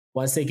 because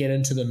once they get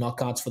into the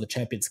knockouts for the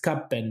Champions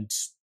Cup and,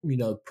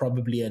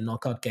 probably a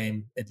knockout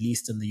game, at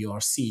least in the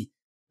URC,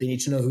 they need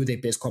to know who their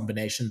best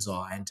combinations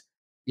are. And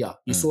yeah,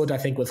 you saw it, I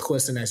think, with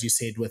Goosen, as you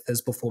said, with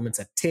his performance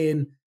at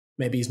 10.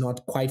 Maybe he's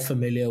not quite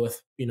familiar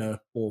with,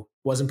 or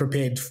wasn't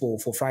prepared for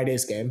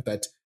Friday's game.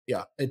 But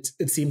yeah,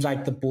 it seems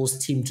like the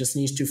Bulls team just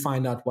needs to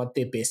find out what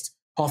their best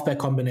halfback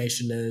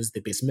combination is,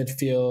 their best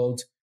midfield,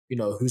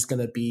 who's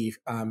going to be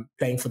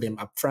playing for them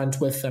up front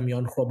with Jan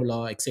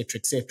Grobelaar, et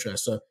cetera.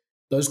 So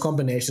those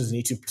combinations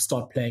need to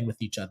start playing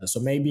with each other. So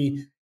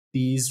maybe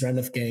these run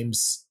of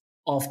games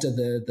after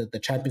the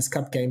Champions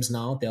Cup games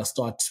now, they'll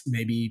start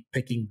maybe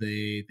picking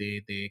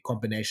the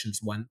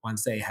combinations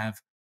once they have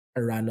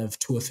a run of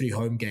 2 or 3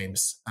 home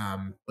games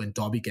and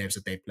derby games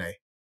that they play.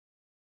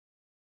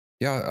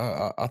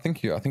 Yeah, I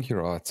think you're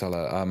right,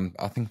 Thala.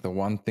 I think the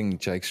one thing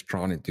Jake's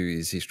trying to do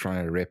is he's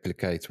trying to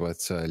replicate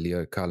what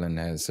Leo Cullen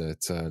has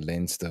at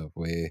Leinster,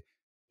 where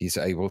he's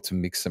able to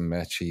mix and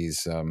match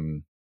his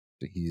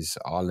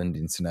island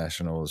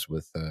internationals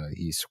with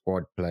his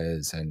squad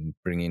players and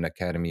bring in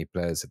academy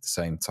players at the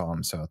same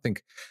time. So I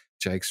think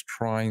Jake's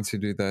trying to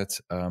do that,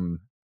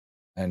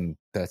 and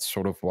that's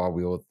sort of why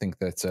we all think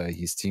that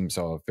his teams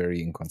are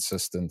very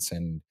inconsistent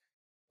and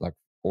like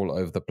all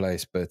over the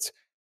place, but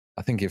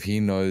I think if he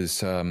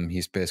knows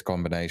his best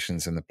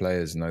combinations and the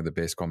players know the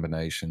best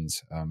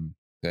combinations,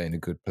 they're in a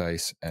good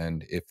place.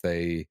 And if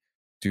they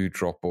do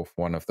drop off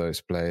one of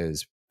those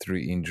players through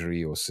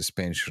injury or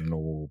suspension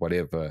or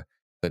whatever,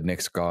 the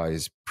next guy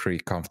is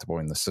pretty comfortable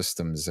in the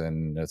systems,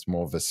 and it's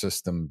more of a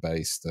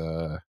system-based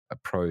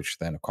approach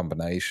than a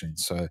combination.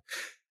 So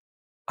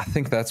I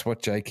think that's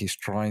what Jake is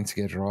trying to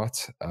get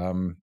right.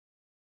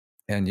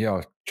 And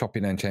yeah,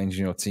 chopping and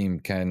changing your team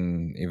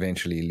can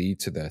eventually lead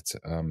to that.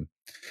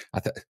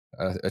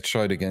 It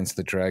showed against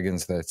the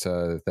Dragons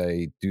that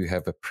they do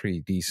have a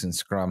pretty decent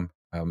scrum.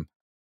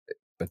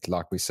 But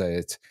like we say,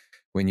 it's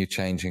when you're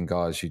changing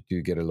guys, you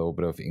do get a little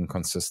bit of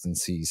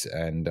inconsistencies.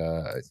 And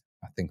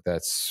I think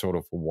that's sort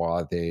of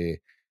why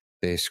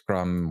their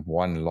scrum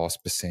one loss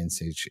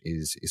percentage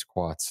is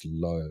quite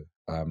low.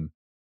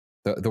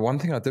 The one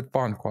thing I did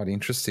find quite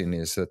interesting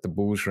is that the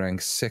Bulls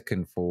ranked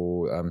second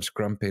for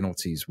scrum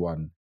penalties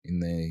won in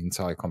the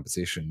entire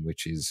competition,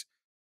 which is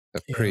a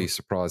pretty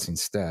surprising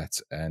stat.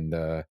 And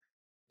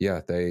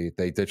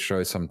they did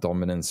show some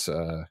dominance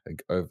over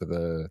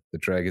the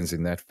Dragons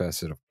in that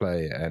facet of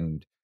play,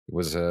 and it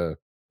was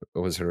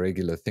a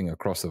regular thing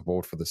across the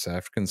board for the South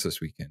Africans this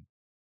weekend.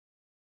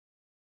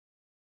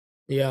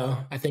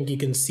 Yeah, I think you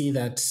can see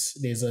that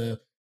there's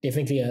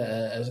definitely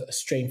a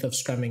strength of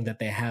scrumming that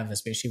they have,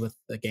 especially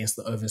against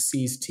the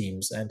overseas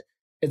teams. And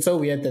it's so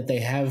weird that they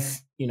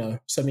have,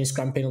 so many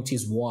scrum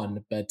penalties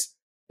won, but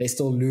they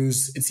still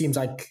lose. It seems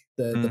like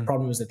the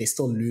problem is that they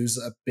still lose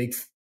a big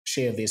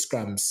share of their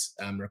scrums,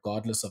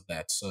 regardless of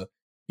that. So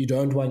you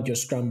don't want your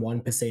scrum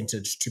one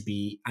percentage to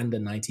be under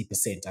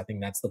 90%. I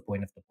think that's the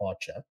point of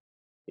departure.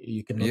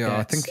 You can look at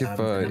I think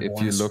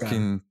if you're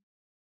looking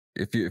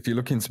if you're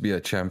looking to be a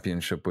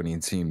championship winning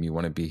team, you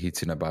want to be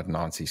hitting about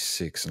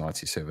 96,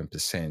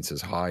 97%,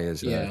 as high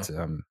as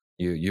that.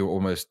 You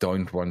almost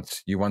don't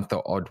want, you want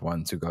the odd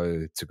one to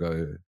go to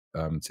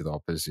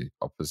the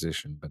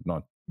opposition, but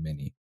not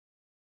many.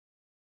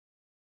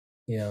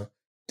 Yeah.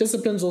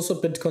 Discipline's also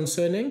a bit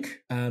concerning.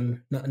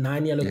 9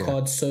 yellow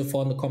cards so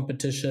far in the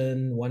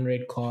competition, 1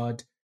 red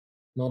card.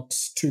 Not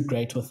too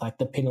great with like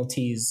the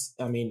penalties.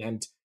 I mean,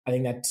 and I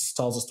think that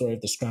tells the story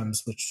of the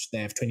scrums, which they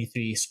have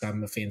 23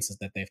 scrum offenses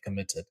that they've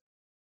committed.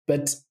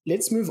 But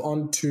let's move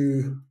on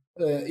to,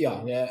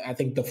 I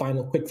think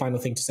the quick final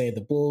thing to say of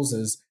the Bulls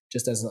is,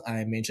 just as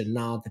I mentioned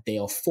now, that they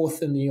are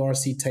 4th in the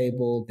URC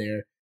table.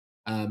 They're,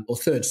 or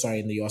 3rd,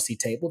 in the URC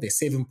table. They're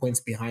 7 points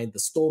behind the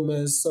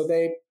Stormers. So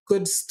they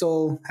could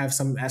still have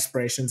some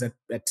aspirations at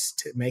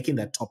making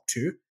that top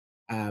 2.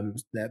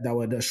 That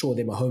would assure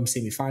them a home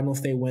semi-final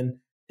if they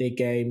win their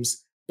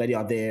games. But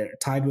yeah, they're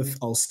tied with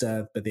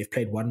Ulster, but they've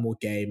played 1 more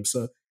game.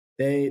 So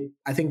I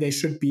think their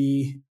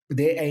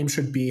aim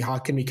should be, how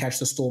can we catch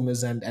the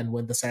Stormers and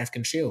win the South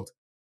African Shield?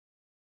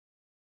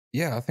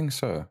 Yeah, I think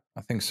so.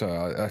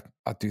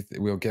 I do.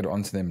 We'll get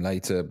onto them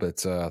later,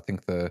 but I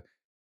think the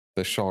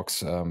Sharks,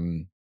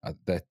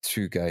 that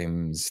 2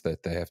 games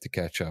that they have to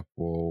catch up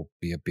will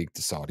be a big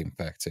deciding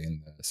factor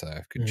in the South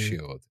African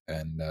Shield,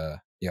 and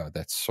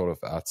that's sort of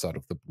outside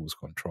of the Bulls'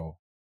 control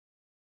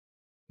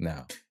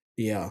now.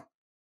 Yeah.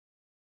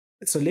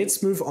 So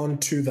let's move on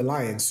to the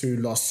Lions, who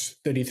lost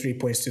 33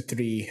 points to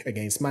 3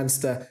 against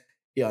Munster.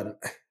 Yeah,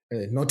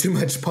 not too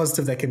much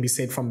positive that can be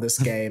said from this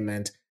game.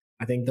 And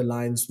I think the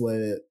Lions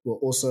were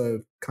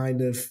also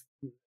kind of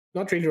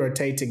not really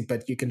rotating,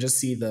 but you can just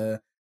see the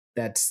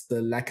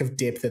lack of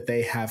depth that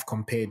they have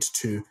compared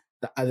to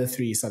the other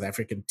 3 South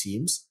African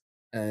teams.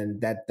 And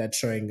that's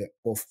showing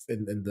off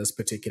in this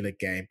particular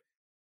game.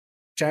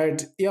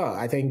 Jared,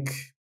 I think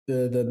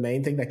the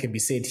main thing that can be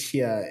said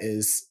here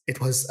is it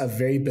was a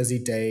very busy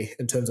day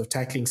in terms of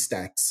tackling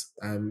stats.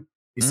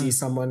 You see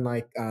someone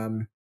like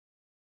Emil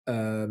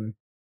van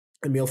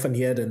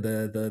Heerden,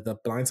 the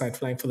blindside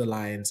flank for the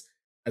Lions,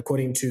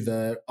 according to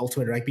the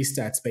Ultimate Rugby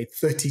stats, made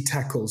 30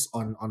 tackles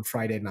on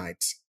Friday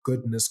night.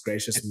 Goodness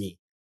gracious me.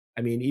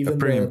 I mean, even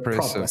the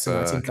prop,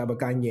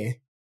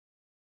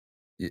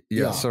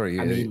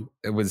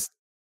 it was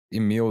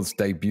Emil's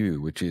debut,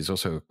 which is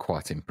also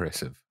quite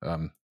impressive.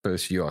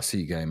 First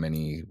URC game, and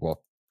he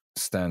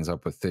stands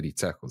up with 30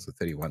 tackles or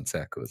 31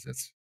 tackles.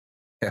 That's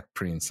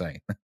pretty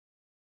insane.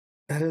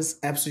 That is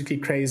absolutely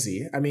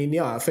crazy. I mean,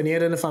 Van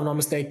Heerden, if I'm not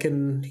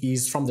mistaken,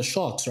 he's from the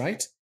Sharks,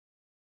 right?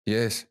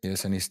 Yes,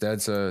 and his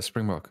dad's a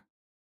Springbok.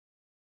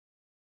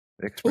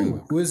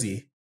 Oh, who is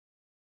he?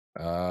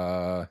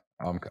 I'll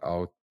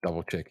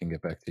double check and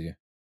get back to you.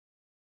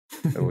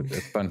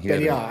 It's fun here.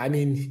 But I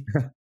mean,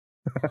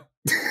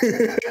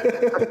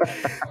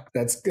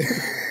 that's good.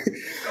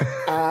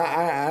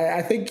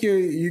 I think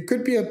you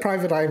could be a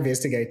private eye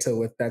investigator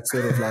with that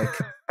sort of like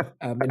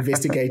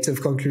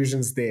investigative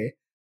conclusions there.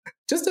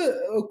 Just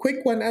a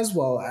quick one as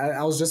well.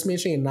 I was just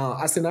mentioning now,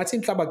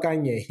 Asinathi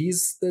Nhlabakanye,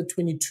 he's the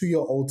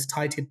 22-year-old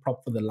tight head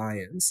prop for the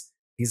Lions.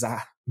 He's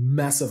a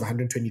massive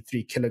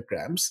 123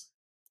 kilograms.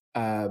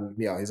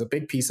 He's a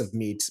big piece of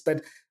meat.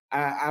 But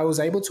I was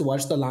able to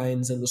watch the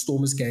Lions and the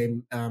Stormers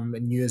game on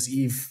New Year's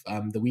Eve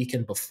the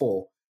weekend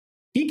before.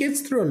 He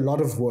gets through a lot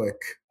of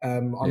work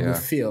on the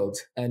field.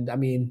 And I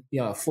mean,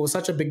 for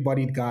such a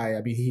big-bodied guy,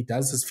 I mean, he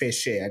does his fair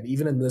share. And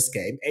even in this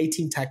game,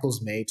 18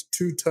 tackles made,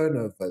 2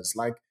 turnovers.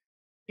 Like,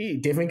 he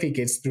definitely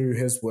gets through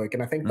his work.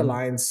 And I think the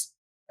Lions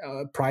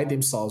pride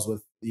themselves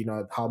with,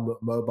 how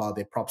mobile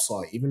their props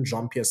are. Even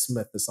Jean-Pierre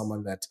Smith is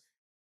someone that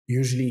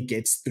usually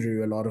gets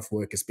through a lot of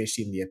work,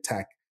 especially in the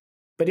attack.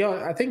 But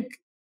I think,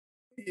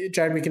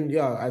 Jared, we can,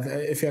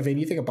 if you have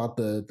anything about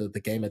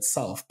the game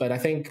itself. But I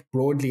think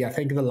broadly,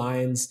 the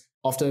Lions,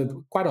 after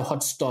quite a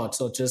hot start,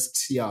 so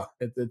just,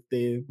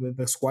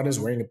 the squad is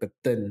wearing a bit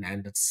thin,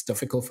 and it's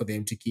difficult for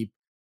them to keep,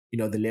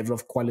 the level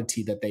of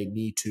quality that they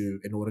need to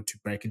in order to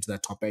break into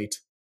that top 8.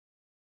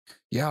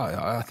 Yeah,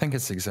 I think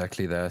it's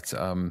exactly that.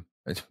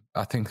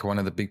 I think one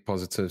of the big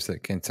positives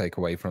that can take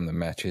away from the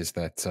match is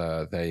that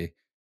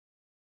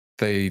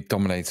they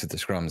dominated the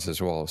scrums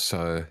as well.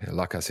 So,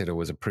 like I said, it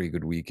was a pretty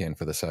good weekend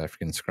for the South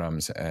African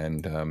scrums,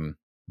 and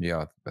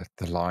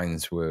the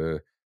Lions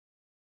were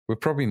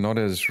probably not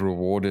as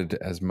rewarded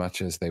as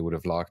much as they would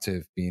have liked to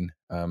have been.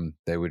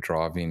 They were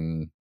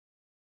driving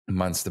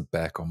Munster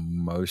back on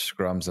most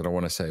scrums. I don't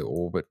want to say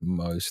all, but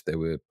most. They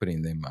were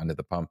putting them under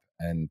the pump,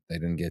 and they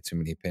didn't get too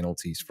many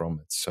penalties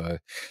from it. So,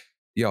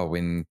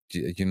 when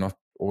you're not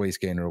always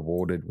getting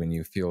rewarded when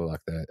you feel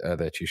like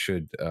that you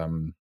should,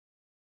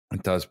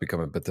 it does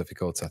become a bit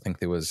difficult. I think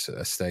there was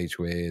a stage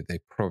where they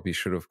probably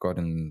should have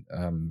gotten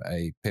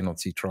a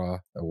penalty try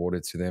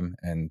awarded to them,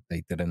 and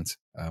they didn't.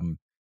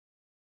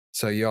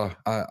 So yeah,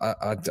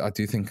 I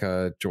do think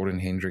Jordan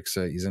Hendricks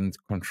isn't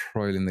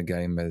controlling the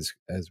game as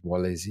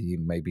well as he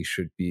maybe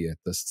should be at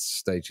this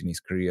stage in his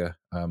career.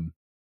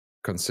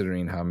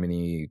 Considering how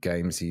many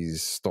games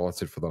he's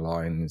started for the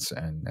Lions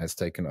and has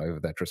taken over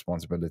that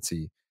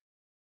responsibility.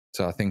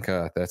 So I think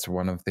that's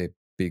one of their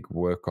big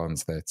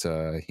work-ons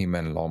that him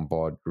and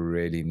Lombard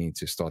really need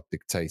to start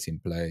dictating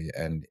play.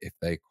 And if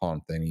they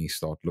can't, then you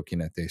start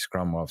looking at their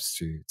scrum offs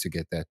to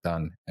get that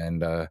done.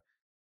 And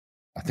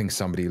I think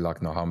somebody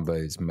like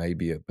Nahamba is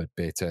maybe a bit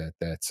better at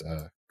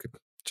that.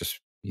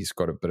 He's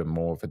got a bit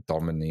more of a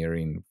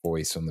domineering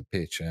voice on the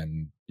pitch,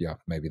 and yeah,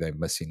 maybe they're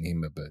missing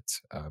him a bit.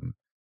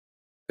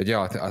 But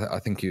yeah, I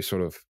think you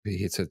sort of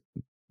hit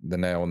the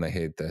nail on the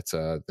head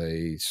that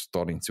they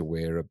starting to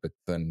wear a bit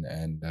thin,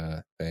 and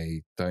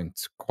they don't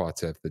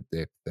quite have the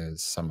depth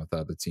as some of the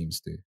other teams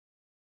do.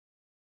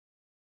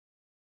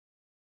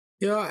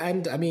 Yeah,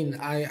 and I mean,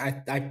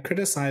 I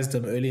criticized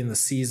them early in the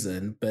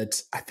season,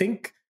 but I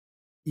think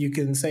you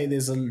can say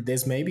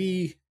there's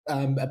maybe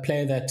a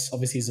player that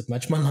obviously is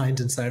much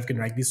maligned in South African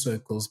rugby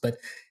circles, but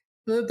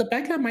the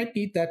backline might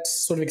need that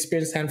sort of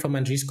experienced hand from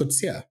Andries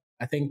Gurthrö.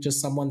 I think just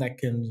someone that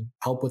can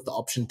help with the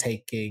option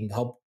taking,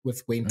 help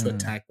with when to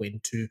attack, when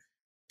to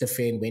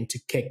defend, when to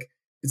kick.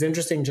 It's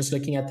interesting just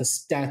looking at the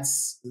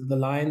stats. The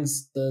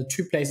Lions, the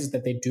two places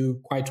that they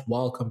do quite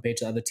well compared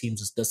to other teams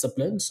is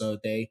discipline. So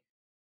they,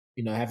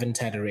 haven't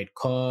had a red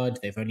card.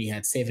 They've only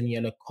had 7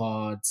 yellow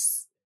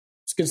cards.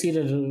 It's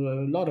conceded a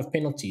lot of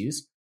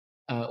penalties,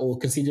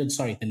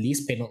 the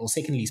least penalty or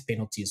second least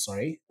penalties,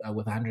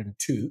 with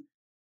 102.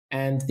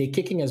 And their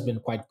kicking has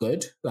been quite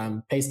good.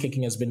 Pace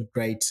kicking has been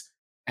great.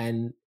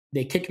 And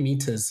their kick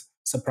meters,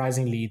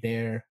 surprisingly,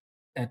 they're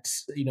at,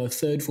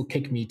 third for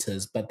kick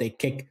meters, but they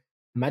kick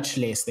much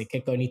less. They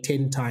kick only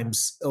 10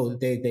 times. Oh,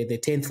 they're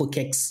 10th for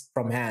kicks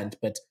from hand,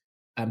 but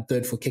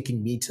third for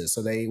kicking meters.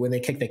 So when they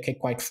kick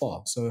quite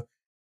far. So,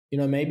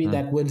 maybe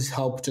that would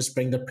help just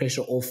bring the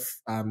pressure off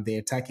their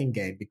attacking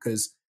game,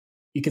 because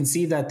you can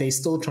see that they're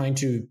still trying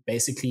to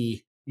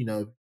basically,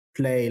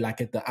 play like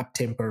at the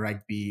up-tempo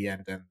rugby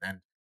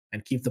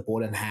and keep the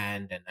ball in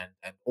hand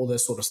and all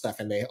this sort of stuff.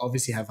 And they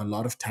obviously have a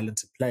lot of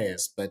talented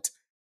players, but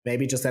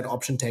maybe just that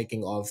option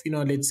taking of,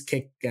 let's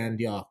kick, and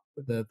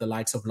the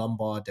likes of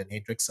Lombard and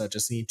Hendricks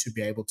just need to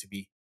be able to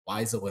be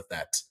wiser with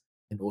that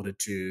in order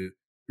to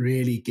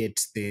really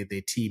get their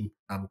team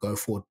go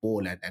forward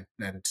ball and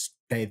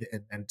play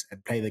and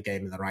play the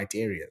game in the right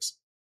areas.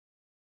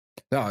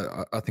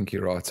 No, I think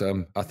you're right.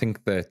 I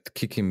think that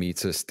kicking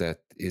meters, that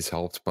is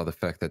helped by the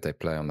fact that they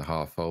play on the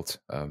half vault.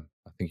 I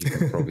think you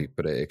can probably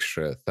put an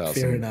extra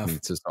 1,000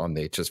 meters on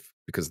there just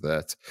because of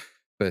that.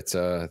 But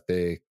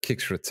their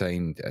kicks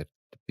retained at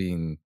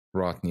being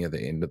right near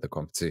the end of the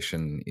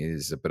competition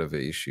is a bit of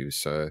an issue.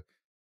 So,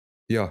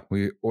 yeah,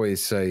 we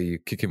always say you're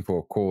kicking for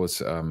a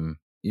cause.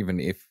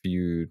 Even if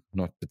you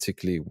not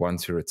particularly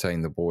want to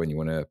retain the ball and you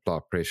want to apply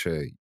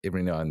pressure,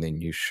 every now and then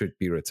you should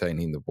be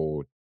retaining the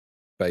ball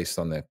based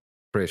on that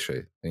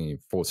pressure and you're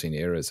forcing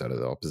errors out of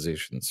the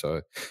opposition.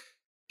 So,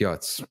 yeah,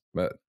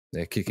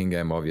 their kicking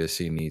game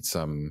obviously needs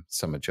some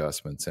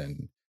adjustments,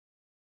 and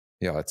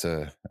yeah,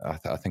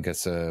 I think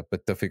it's a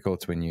bit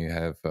difficult when you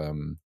have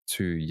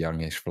two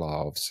youngish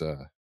fly-offs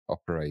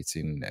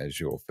operating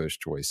as your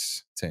first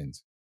choice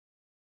 10s.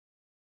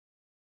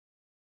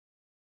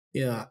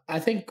 Yeah, I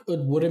think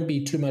it wouldn't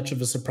be too much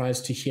of a surprise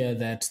to hear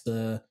that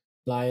the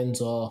Lions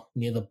are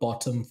near the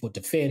bottom for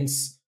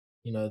defense.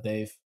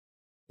 Their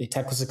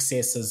tackle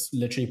success is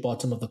literally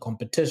bottom of the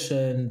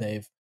competition.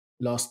 They've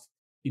lost,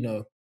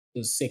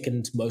 the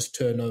second most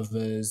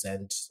turnovers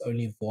and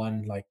only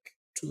won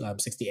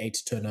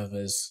 68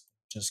 turnovers,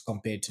 just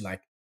compared to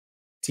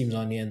teams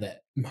only in the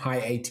high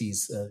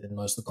 80s in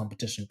most of the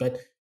competition. But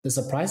the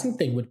surprising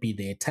thing would be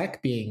the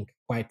attack being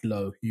quite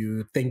low. You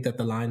would think that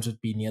the Lions would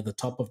be near the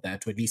top of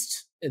that, or at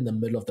least in the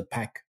middle of the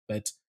pack.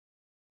 But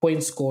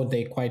points scored,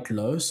 they're quite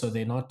low, so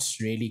they're not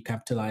really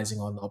capitalizing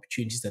on the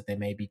opportunities that they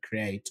maybe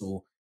create,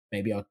 or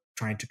maybe are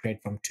trying to create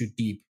from too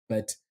deep.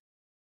 But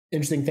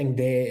interesting thing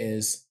there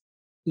is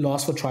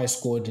last for tries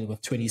scored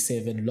with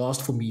 27,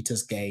 last for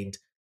meters gained,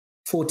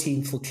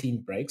 14th for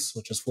clean breaks,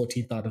 which is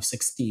 14th out of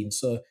 16.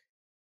 So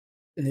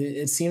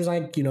it seems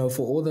like,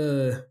 for all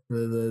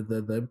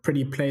the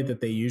pretty play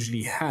that they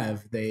usually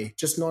have, they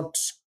just not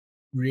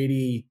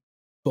really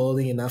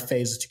building enough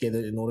phases together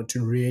in order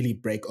to really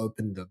break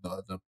open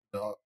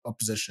the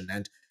opposition.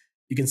 And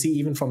you can see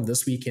even from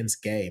this weekend's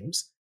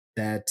games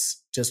that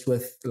just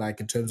with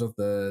in terms of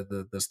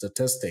the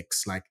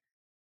statistics,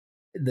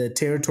 the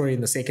territory in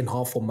the second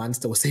half for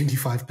Munster was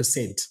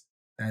 75%.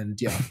 And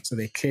so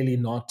they're clearly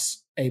not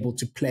able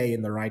to play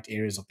in the right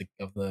areas of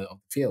the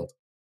field.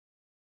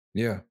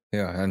 Yeah,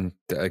 and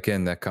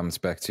again, that comes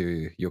back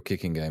to your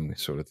kicking game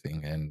sort of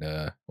thing,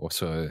 and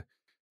also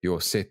your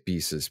set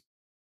pieces,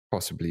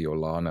 possibly your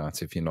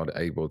line-outs, if you're not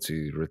able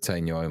to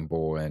retain your own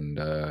ball and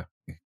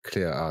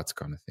clear out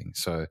kind of thing.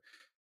 So,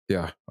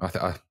 yeah,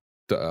 I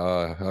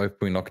hope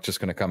we're not just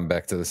going to come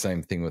back to the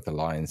same thing with the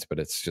Lions, but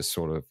it's just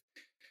sort of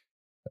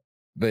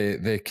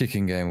their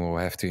kicking game will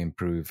have to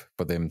improve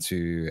for them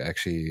to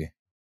actually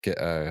get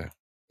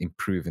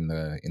improve in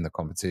the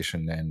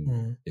competition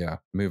and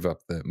move up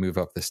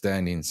the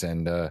standings.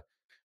 And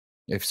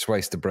if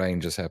Swayze the Brain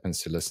just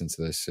happens to listen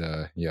to this,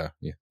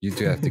 you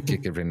do have to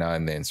kick every now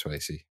and then,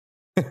 Swayze.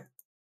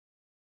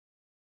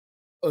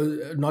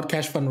 Not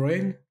Cash Van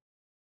Rooyen?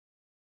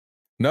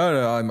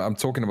 No, I'm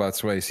talking about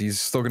Swayze. He's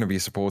still going to be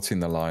supporting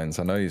the Lions.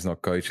 I know he's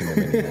not coaching them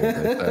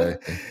anymore.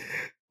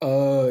 But,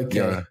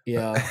 okay,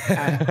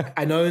 yeah.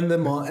 I know in the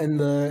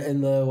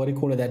what do you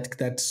call it,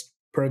 that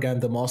program,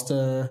 the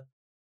master,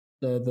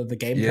 the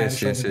game plan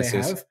show that they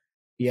have.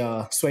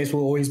 Yeah, Swayze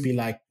will always be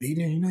like,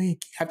 you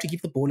have to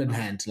keep the ball in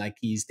hand. Like,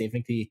 he's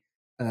definitely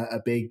a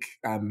big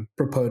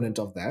proponent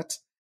of that.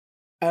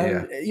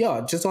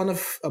 Just on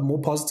a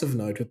more positive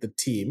note with the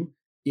team.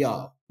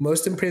 Yeah,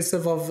 most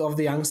impressive of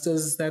the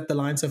youngsters that the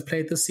Lions have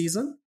played this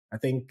season. I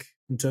think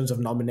in terms of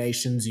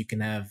nominations, you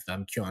can have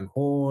Kieran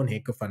Horn,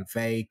 Heko van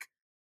Wyk,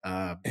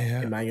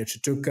 Emmanuel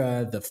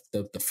Chituka,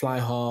 the fly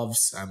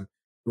halves,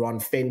 Ron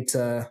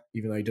Fenter,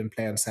 even though he didn't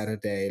play on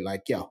Saturday.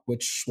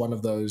 Which one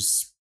of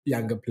those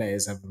younger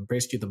players have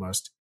impressed you the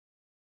most?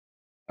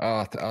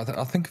 I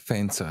think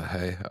Fenter,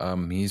 hey,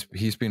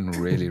 he's been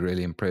really,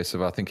 really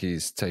impressive. I think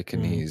he's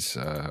taken his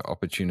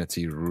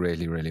opportunity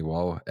really, really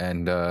well,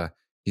 and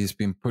he's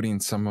been putting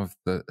some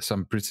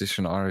British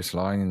and Irish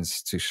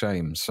Lions to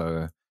shame.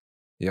 So,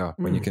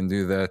 when you can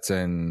do that,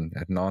 and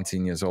at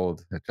 19 years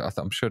old,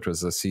 I'm sure it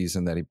was the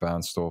season that he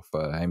bounced off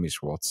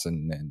Hamish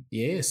Watson, and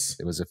yes,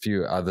 there was a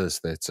few others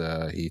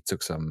that he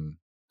took some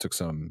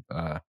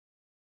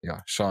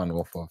shine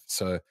off of.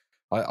 So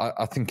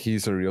I think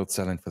he's a real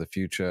talent for the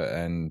future,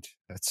 and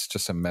it's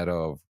just a matter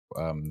of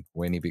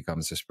when he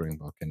becomes a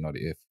Springbok and not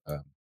if.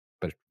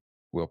 But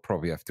we'll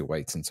probably have to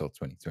wait until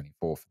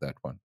 2024 for that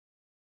one.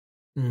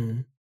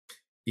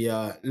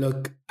 Yeah,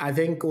 look, I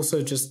think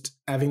also just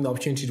having the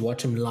opportunity to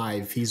watch him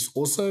live, he's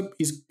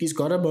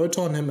got a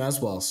motor on him as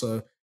well.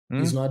 So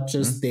he's not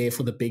just there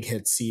for the big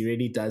hits. He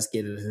really does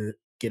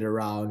get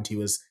around. He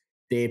was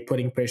there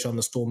putting pressure on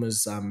the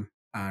Stormers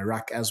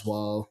ruck as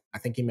well. I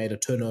think he made a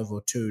turnover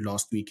or two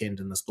last weekend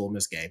in the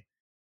Stormers game.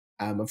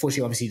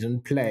 Unfortunately, obviously, he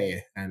didn't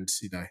play. And,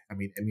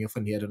 Emil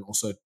van Heerden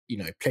also,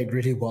 played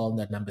really well in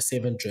that number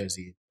 7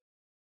 jersey.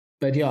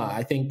 But yeah,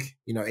 I think,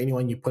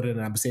 anyone you put in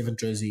a number 7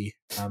 jersey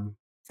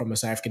from a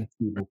South African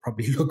team will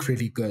probably look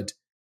really good.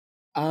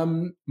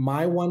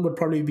 My one would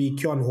probably be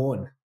Kieran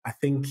Horn. I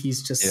think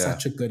he's just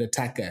such a good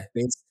attacker.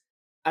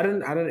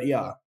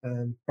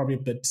 Probably a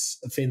bit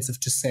offensive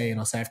to say in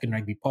our South African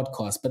Rugby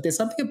podcast, but there's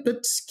something a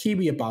bit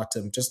Kiwi about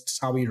him, just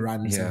how he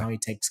runs and how he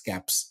takes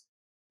gaps.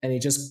 And he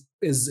just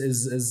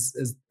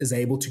is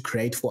able to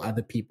create for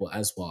other people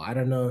as well. I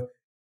don't know, a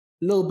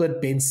little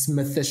bit Ben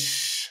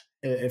Smithish,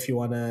 if you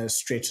want to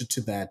stretch it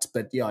to that.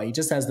 But yeah, he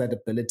just has that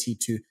ability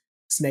to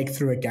snake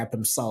through a gap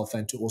himself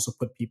and to also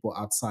put people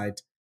outside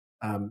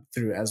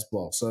through as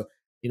well. So,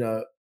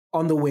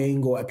 on the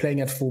wing or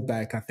playing at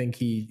fullback, I think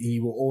he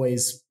will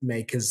always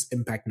make his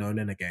impact known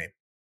in a game.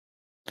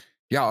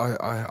 Yeah,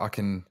 I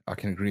can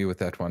agree with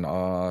that one.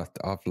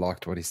 I've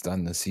liked what he's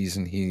done this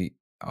season.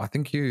 I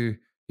think you're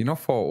not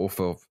far off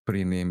of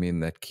putting him in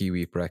that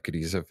Kiwi bracket.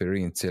 He's a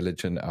very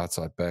intelligent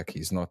outside back.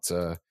 He's not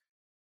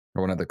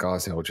one of the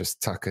guys that will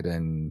just tuck it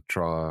and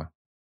try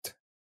to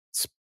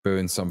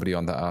burn somebody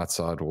on the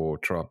outside or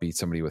try to beat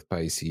somebody with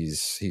pace.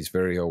 He's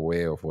very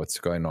aware of what's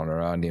going on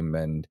around him,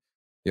 and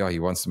he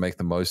wants to make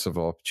the most of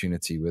an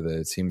opportunity, whether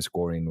it's him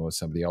scoring or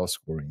somebody else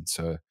scoring.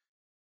 So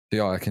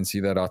I can see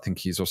that. I think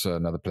he's also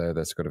another player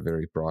that's got a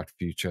very bright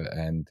future,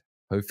 and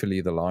hopefully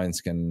the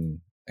Lions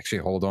can actually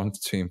hold on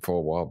to him for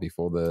a while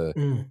before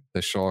the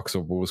Sharks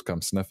or Bulls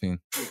come sniffing.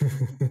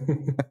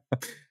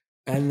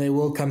 And they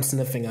will come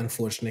sniffing,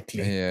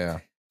 unfortunately. Yeah.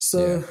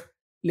 So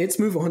let's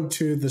move on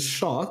to the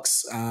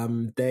Sharks.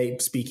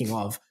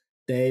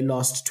 They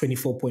lost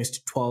 24 points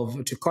to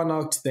 12 to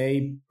Connacht.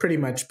 They pretty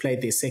much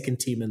played their second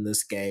team in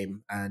this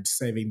game and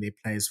saving their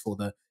players for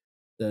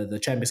the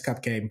Champions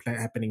Cup game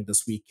happening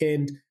this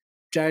weekend.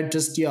 Jared,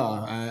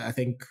 I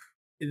think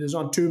there's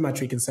not too much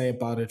we can say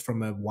about it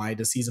from a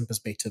wider season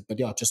perspective, but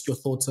just your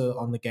thoughts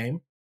on the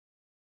game.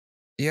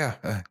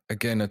 Yeah,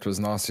 again, it was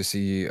nice to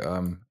see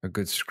a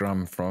good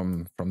scrum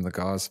from the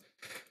guys.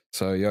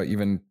 So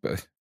even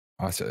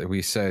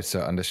we say it's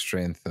an under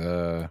strength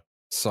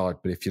side,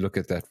 but if you look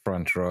at that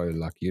front row,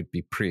 like, you'd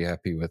be pretty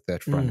happy with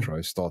that front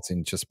row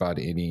starting just about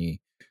any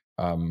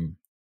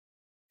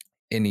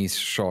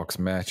Sharks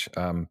match.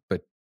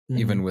 But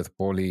even with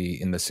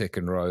Bolly in the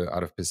second row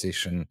out of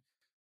position,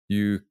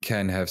 you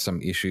can have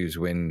some issues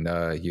when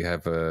you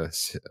have a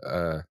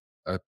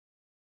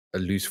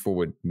loose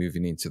forward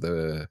moving into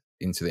the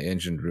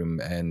engine room,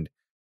 and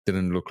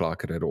didn't look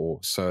like it at all.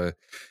 So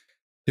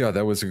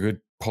that was a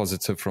good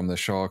positive from the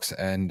Sharks.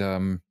 And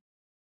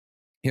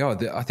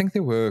I think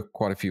there were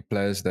quite a few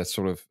players that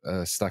sort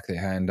of stuck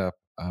their hand up.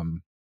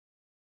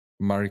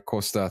 Murray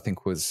Costa, I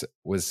think,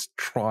 was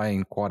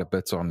trying quite a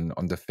bit on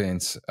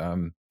defense.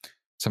 Some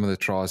of the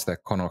tries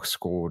that Connacht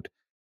scored,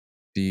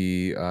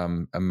 the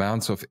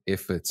amount of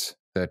effort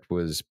that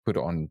was put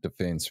on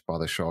defense by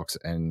the Sharks,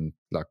 and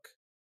like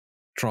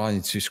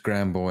trying to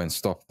scramble and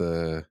stop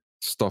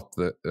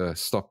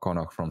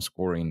Connacht from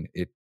scoring.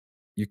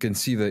 You can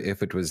see the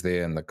effort was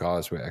there, and the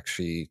guys were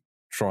actually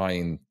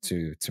trying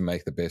to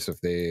make the best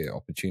of their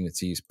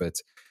opportunities, but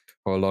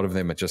for a lot of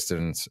them it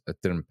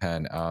didn't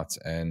pan out.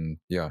 And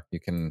yeah, you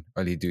can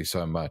only do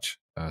so much,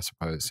 I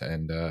suppose.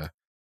 And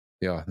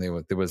yeah,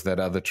 there was that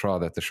other try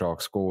that the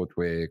Sharks scored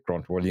where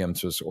Grant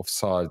Williams was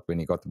offside when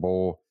he got the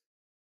ball.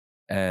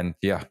 And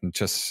yeah,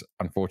 just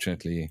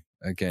unfortunately,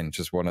 again,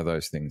 just one of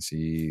those things.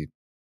 It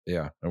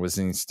was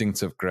an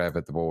instinctive grab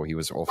at the ball. He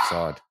was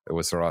offside. It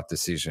was the right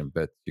decision,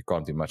 but you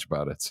can't do much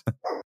about it.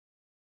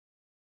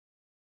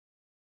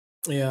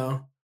 Yeah,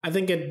 I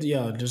think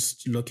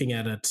just looking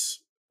at it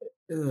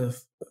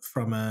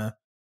from a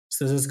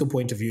statistical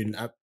point of view,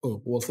 I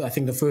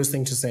think the first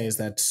thing to say is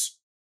that,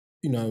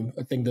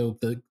 I think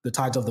the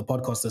title of the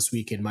podcast this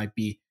weekend might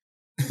be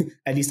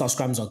at least our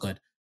scrums are good,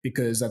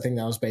 because I think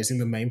that was basically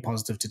the main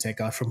positive to take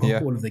out from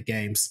all of the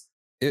games.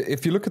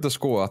 If you look at the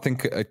score, I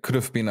think it could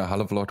have been a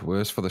hell of a lot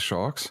worse for the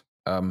Sharks.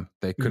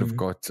 They could have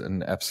got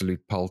an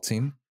absolute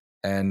pelting.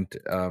 And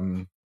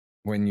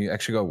when you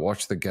actually go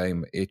watch the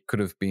game, it could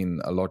have been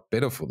a lot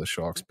better for the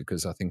Sharks,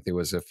 because I think there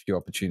was a few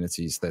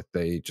opportunities that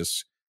they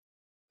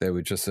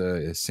were just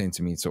a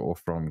centimetre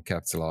off from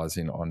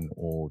capitalising on,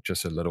 or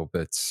just a little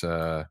bit,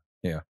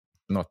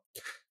 not...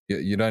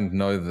 You don't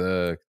know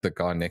the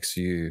guy next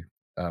to you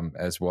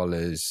as well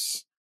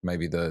as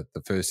maybe the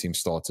first team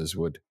starters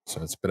would.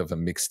 So it's a bit of a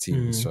mixed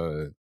team.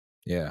 So,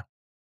 yeah.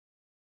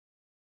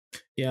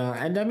 Yeah,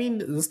 and I mean,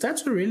 the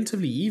stats were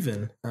relatively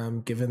even,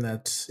 given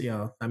that,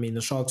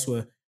 the Sharks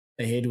were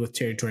ahead with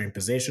territory and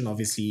possession.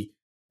 Obviously,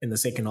 in the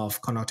second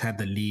half, Connacht had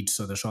the lead,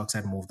 so the Sharks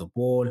had more of the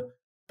ball.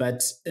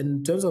 But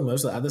in terms of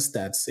most of the other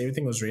stats,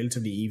 everything was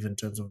relatively even in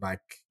terms of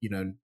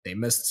they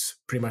missed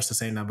pretty much the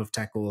same number of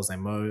tackles. They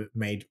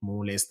made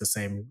more or less the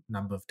same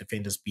number of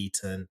defenders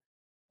beaten.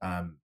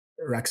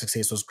 Ruck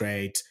success was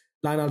great.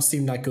 Lineout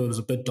seemed like it was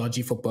a bit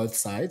dodgy for both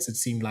sides. It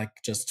seemed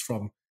like, just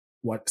from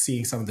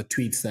seeing some of the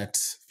tweets, that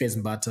Fez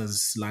and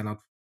Butter's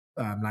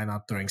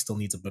lineout throwing still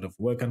needs a bit of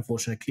work,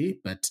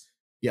 unfortunately. But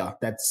yeah,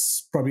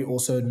 that's probably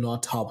also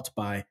not helped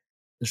by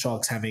the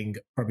Sharks having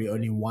probably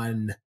only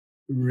one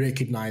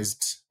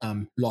recognized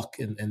lock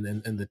in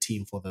the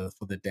team for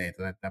the day.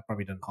 That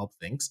probably didn't help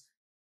things.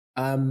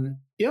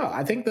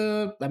 I think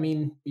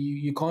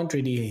you can't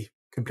really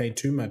complain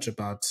too much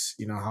about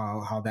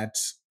how that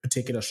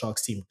particular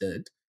Sharks team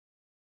did.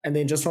 And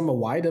then just from a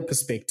wider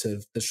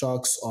perspective, the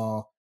Sharks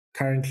are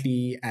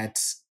currently at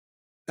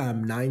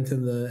 9th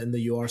in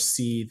the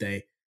URC.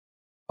 They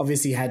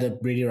obviously had a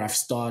really rough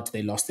start.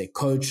 They lost their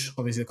coach.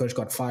 Obviously, the coach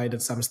got fired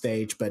at some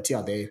stage. But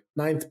yeah, they're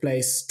 9th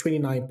place,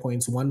 29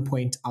 points, 1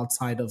 point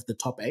outside of the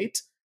top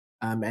 8.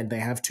 And they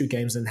have 2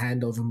 games in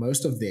hand over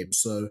most of them.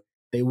 So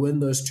they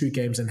win those 2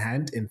 games in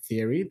hand, in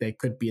theory, they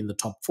could be in the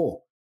top 4.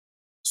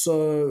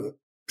 So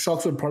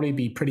Sharks would probably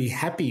be pretty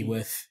happy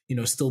with,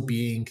 still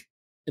being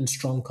in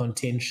strong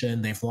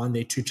contention. They've won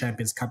their 2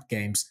 Champions Cup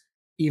games,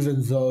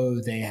 even though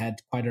they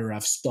had quite a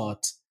rough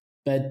start.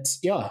 But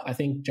yeah, I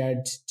think,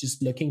 Jared,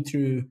 just looking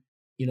through,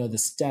 the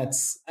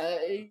stats,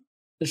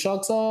 the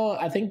Sharks are,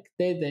 I think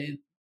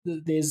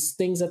there's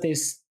things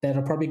that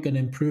are probably going to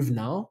improve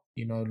now,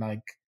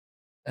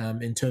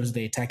 in terms of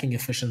the attacking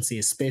efficiency,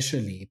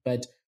 especially.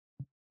 But,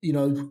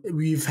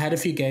 we've had a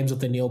few games of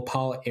the Neil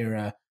Powell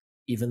era,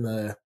 even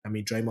though,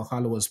 Dre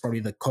Thala was probably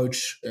the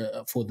coach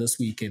for this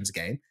weekend's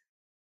game.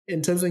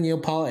 In terms of the Neil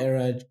Powell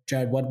era,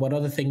 Jared, what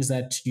are the things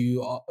that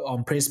you are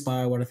impressed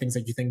by? What are things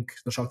that you think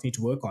the Sharks need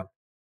to work on?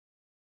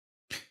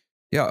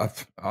 Yeah,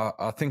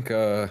 I think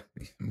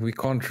we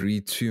can't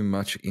read too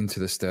much into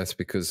the stats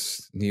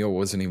because Neil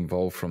wasn't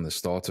involved from the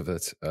start of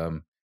it.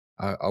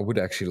 I would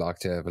actually like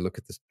to have a look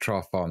at the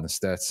trial and the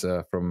stats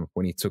from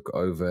when he took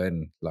over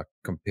and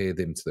compare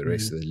them to the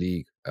rest of the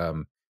league.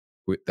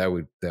 That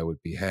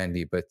would be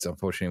handy, but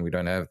unfortunately we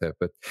don't have that.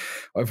 But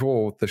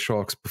overall, the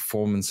Sharks'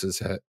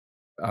 performances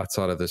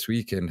outside of this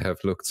weekend have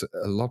looked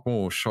a lot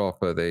more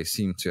sharper. They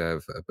seem to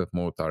have a bit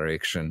more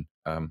direction.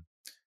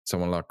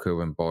 Someone like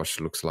Kerwin Bosch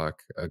looks like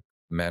a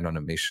man on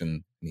a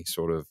mission. And he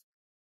sort of,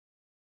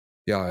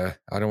 I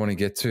don't want to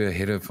get too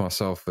ahead of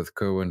myself with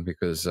Kerwin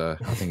because I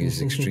think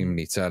he's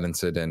extremely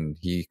talented and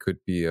he could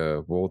be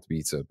a world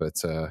beater.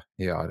 But I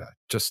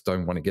just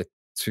don't want to get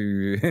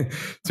too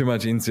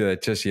much into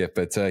that just yet.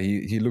 But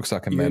he looks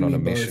like a man on a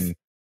mission.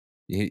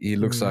 He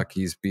looks like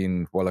he's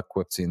been well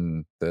equipped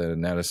in the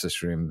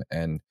analysis room,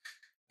 and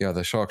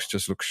the Sharks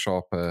just look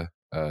sharper,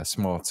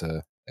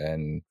 smarter,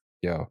 and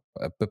a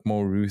bit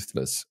more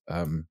ruthless.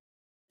 But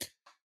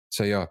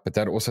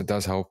that also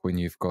does help when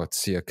you've got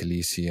Sia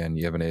Khaleesi and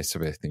Eben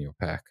Etzebeth in your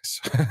pack.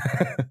 So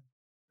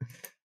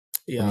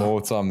the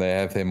more time they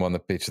have them on the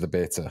pitch, the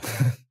better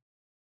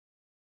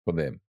for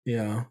them.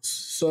 Yeah.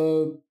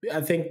 So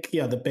I think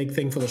the big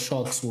thing for the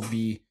Sharks will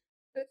be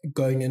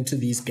going into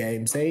these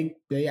games. They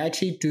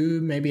actually do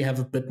maybe have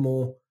a bit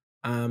more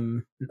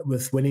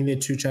with winning their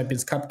 2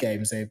 Champions Cup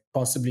games. They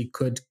possibly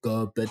could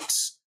go a bit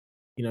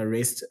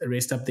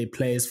rest up their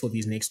players for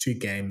these next 2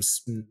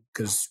 games,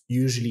 because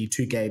usually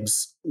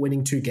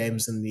winning 2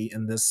 games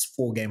in this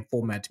 4-game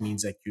format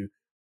means that you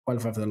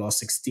qualify for the last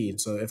 16.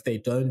 So if they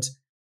don't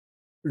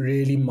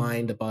really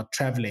mind about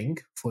traveling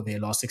for their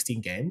last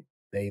 16 game,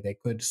 they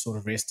could sort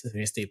of rest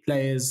their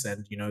players,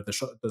 and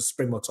the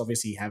Springboks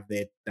obviously have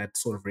that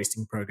sort of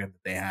resting program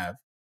that they have.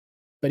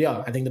 But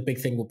yeah, I think the big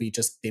thing will be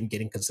just them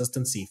getting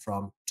consistency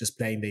from just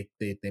playing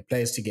their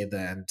players together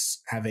and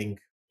having,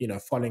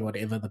 following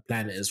whatever the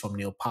plan is from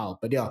Neil Powell.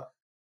 But yeah,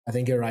 I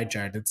think you're right,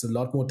 Jared. It's a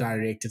lot more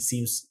direct. It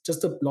seems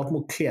just a lot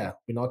more clear.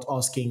 We're not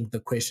asking the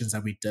questions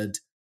that we did,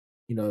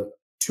 2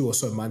 or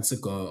so months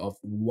ago of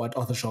what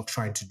are the Sharks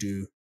trying to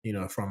do,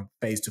 from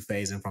phase to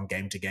phase and from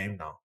game to game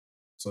now.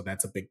 So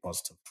that's a big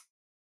positive.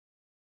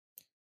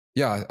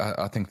 Yeah,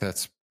 I think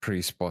that's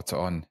pretty spot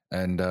on.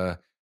 And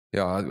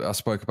I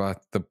spoke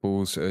about the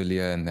Bulls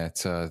earlier, and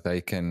that they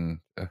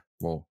can,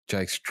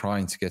 Jake's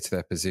trying to get to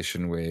that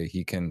position where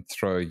he can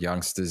throw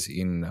youngsters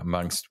in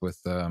amongst with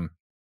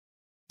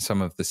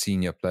some of the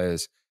senior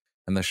players.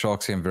 And the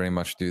Sharks can very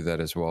much do that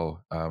as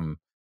well.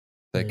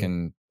 They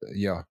can,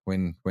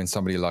 when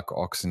somebody like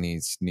Ox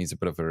needs a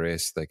bit of a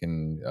rest, they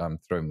can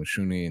throw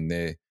Mushuni in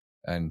there,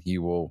 and he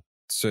won't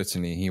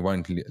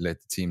let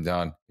the team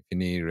down. If you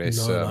need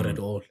rest, no, not at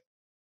all.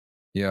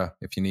 Yeah,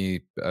 if you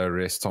need a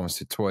rest, Thomas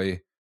Tutoy,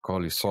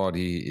 Carly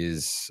Sardi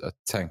is a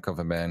tank of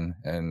a man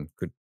and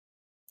could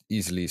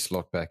easily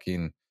slot back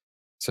in.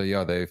 So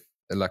yeah, they've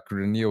like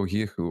Renio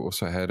here, who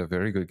also had a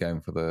very good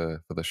game for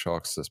the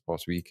Sharks this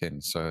past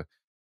weekend. So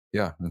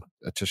yeah,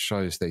 it just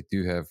shows they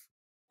do have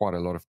quite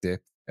a lot of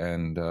depth,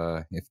 and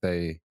if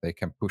they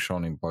can push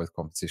on in both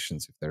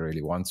competitions if they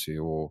really want to,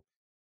 or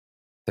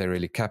they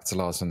really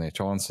capitalize on their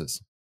chances.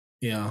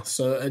 Yeah,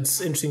 so it's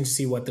interesting to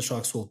see what the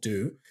Sharks will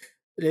do.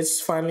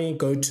 Let's finally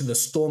go to the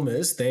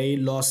Stormers. They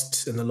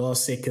lost in the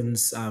last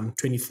seconds,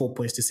 24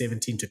 points to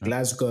 17 to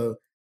Glasgow.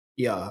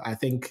 Yeah, I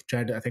think,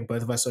 Jared,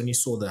 both of us only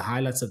saw the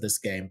highlights of this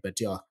game, but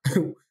yeah,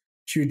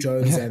 Hugh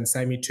Jones and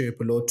Sami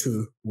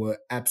Tuipulotu were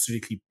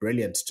absolutely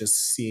brilliant,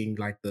 just seeing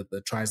like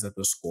the tries that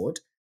were scored.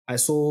 I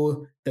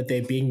saw that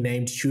they're being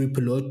named Hugh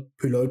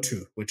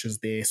Pulotu, which is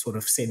their sort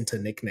of center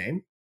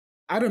nickname.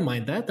 I don't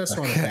mind that. That's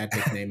not a bad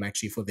nickname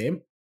actually for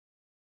them.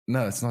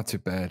 No, it's not too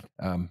bad.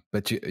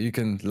 But you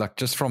can, like,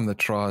 just from the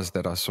tries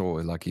that I saw,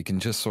 like, you can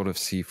just sort of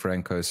see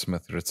Franco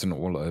Smith written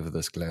all over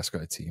this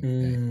Glasgow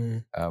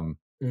team.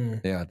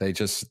 Yeah, they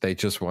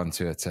just want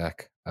to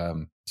attack,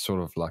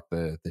 sort of like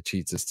the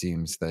Cheetahs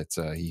teams that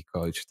he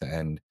coached.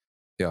 And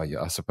yeah,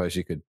 I suppose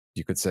you could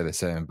say the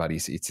same about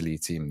his Italy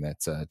team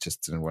that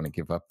just didn't want to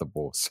give up the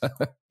ball.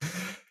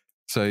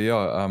 So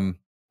yeah,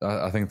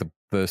 I think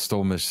the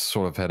Stormers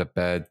sort of had a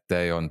bad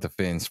day on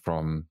defense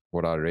from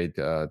what I read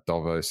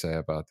Davo say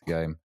about the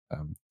game.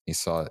 He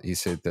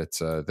said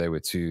that they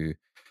were too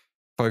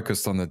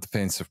focused on the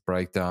defensive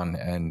breakdown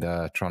and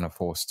trying to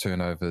force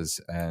turnovers,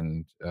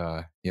 and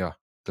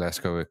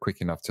Glasgow were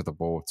quick enough to the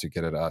ball to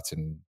get it out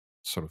and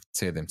sort of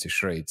tear them to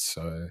shreds.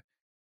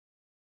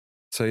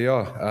 So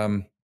yeah,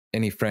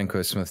 any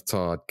Franco Smith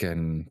Todd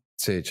can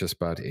say just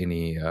about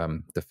any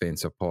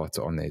defense apart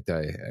on their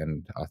day,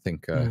 and I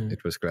think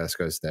it was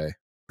Glasgow's day.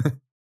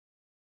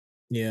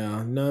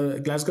 Yeah, no,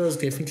 Glasgow is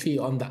definitely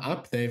on the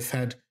up. They've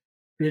had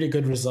really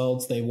good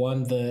results. They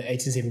won the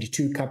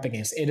 1872 Cup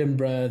against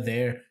Edinburgh.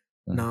 They're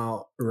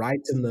now right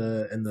in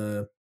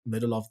the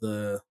middle of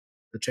the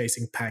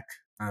chasing pack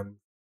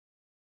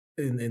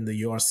in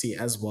the URC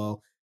as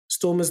well.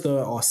 Stormers,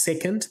 though, are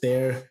second.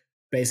 They're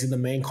basically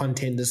the main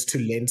contenders to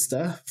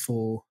Leinster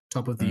for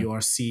top of the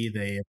URC.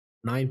 They're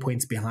 9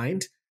 points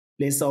behind.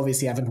 Leinster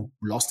obviously haven't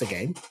lost a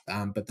game,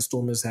 but the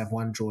Stormers have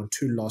 1 draw and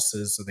 2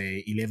 losses, so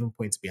they're 11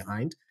 points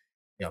behind.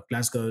 Yeah,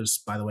 Glasgow's,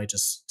 by the way,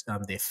 just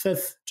they're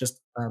fifth,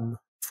 just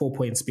 4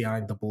 points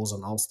behind the Bulls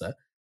and Ulster.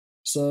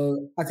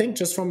 So I think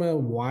just from a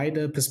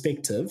wider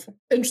perspective,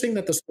 interesting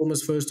that the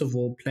Stormers, first of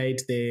all,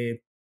 played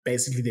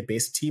basically their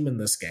best team in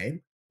this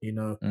game.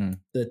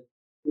 The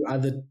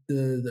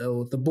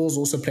Bulls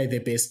also played their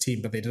best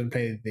team, but they didn't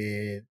play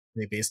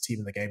their best team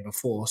in the game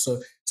before.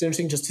 So it's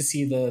interesting just to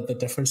see the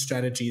different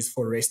strategies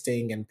for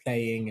resting and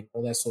playing and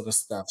all that sort of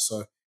stuff.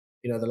 So,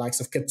 the likes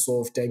of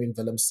Kitshoff, Damien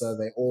Willemse,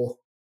 they all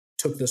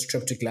took this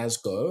trip to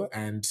Glasgow,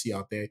 and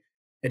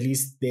at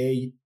least their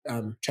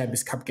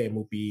Champions Cup game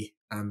will be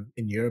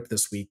in Europe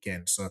this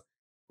weekend. So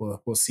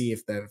we'll see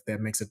if that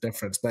makes a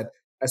difference. But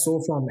I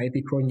saw from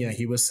AP Kronya,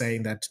 he was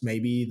saying that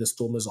maybe the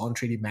Stormers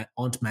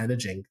aren't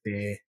managing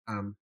their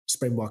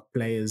Springbok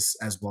players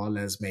as well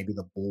as maybe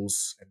the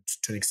Bulls and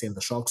to an extent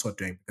the Sharks are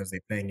doing, because they're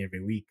playing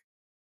every week.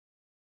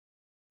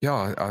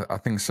 Yeah, I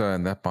think so,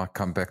 and that might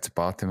come back to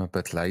bite them a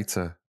bit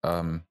later.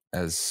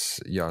 As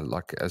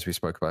we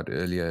spoke about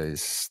earlier,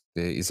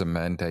 there is a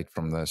mandate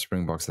from the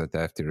Springboks that they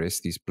have to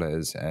rest these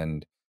players,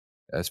 and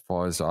as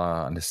far as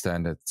I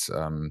understand it,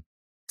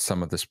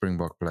 some of the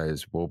Springbok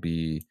players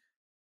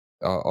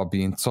are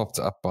being topped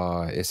up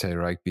by SA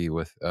Rugby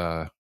with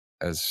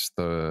as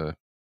the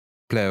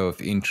player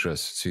of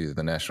interest to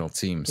the national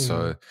team.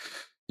 So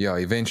yeah,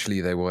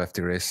 eventually they will have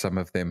to rest some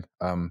of them.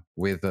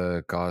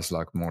 Whether guys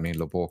like Moni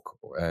Lebok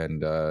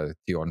and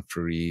Dion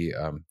Fury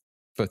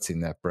fit in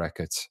that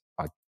bracket,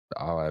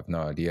 I have no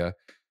idea.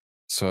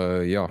 So,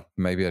 yeah,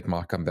 maybe it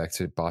might come back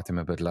to bite him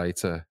a bit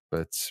later.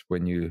 But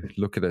when you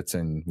look at it,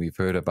 and we've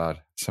heard about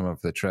some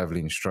of the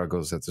travelling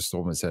struggles that the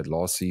Stormers had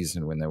last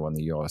season when they won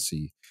the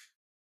URC,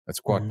 it's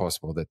quite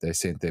possible that they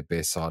sent their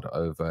best side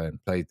over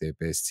and played their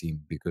best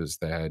team because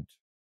they had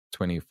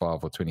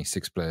 25 or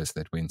 26 players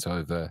that went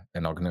over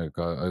and are going to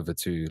go over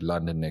to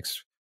London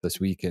this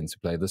weekend to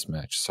play this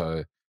match.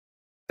 So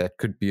that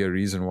could be a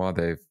reason why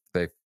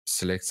they've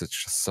selected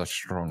such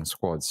strong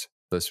squads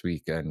this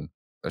week, and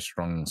a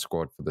strong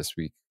squad for this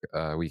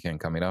weekend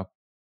coming up.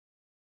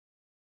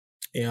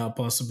 Yeah,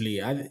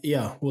 possibly.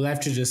 We'll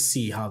have to just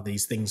see how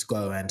these things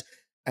go. And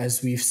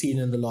as we've seen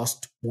in the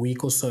last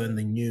week or so in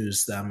the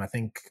news, I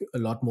think a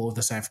lot more of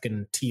the South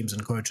African teams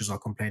and coaches are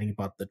complaining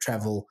about the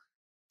travel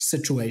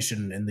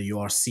situation in the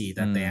URC,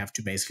 that they have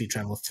to basically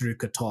travel through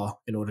Qatar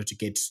in order to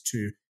get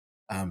to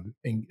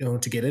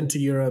to get into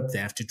Europe. They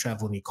have to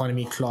travel in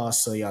economy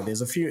class. So yeah,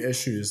 there's a few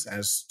issues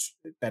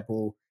that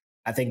will,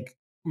 I think,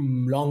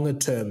 longer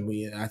term,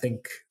 I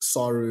think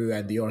Saru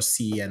and the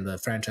URC and the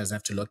franchise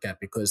have to look at,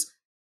 because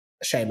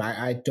shame,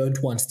 I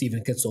don't want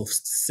Stephen Kitsoff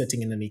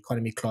sitting in an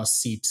economy class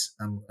seat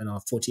on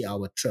a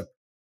 40-hour trip.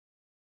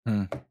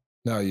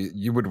 No,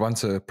 you would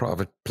want a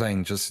private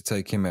plane just to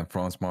take him and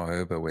Frans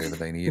Maherber wherever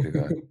they need to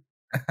go.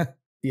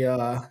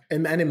 Yeah,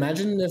 and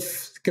imagine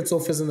if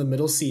Kitsoff is in the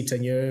middle seat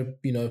and you're,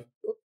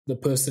 the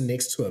person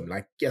next to him.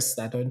 Like, yes,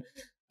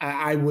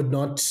 I would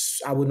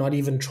not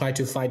even try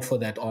to fight for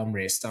that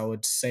armrest. I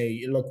would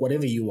say, look,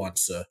 whatever you want,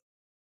 sir.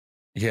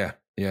 Yeah,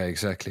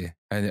 exactly.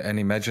 And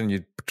imagine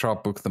you try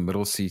to book the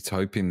middle seat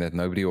hoping that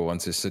nobody will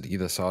want to sit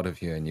either side of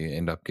you, and you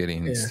end up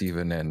getting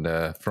Stephen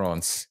and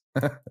France.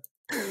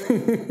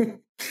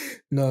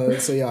 No,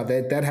 so yeah,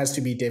 that has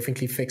to be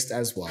definitely fixed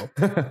as well.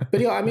 But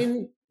yeah, I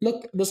mean,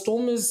 look, the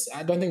Stormers,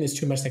 I don't think there's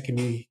too much that can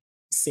be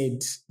said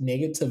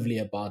negatively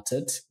about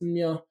it.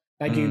 Yeah,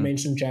 like you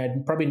mentioned,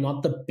 Jared, probably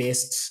not the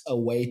best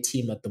away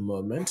team at the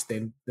moment.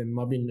 They're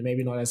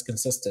maybe not as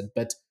consistent,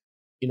 but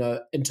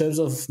in terms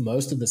of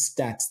most of the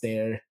stats,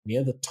 they're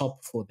near the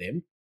top for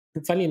them.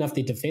 Funnily enough,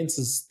 their defense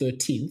is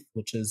 13th,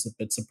 which is a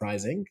bit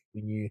surprising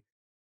when you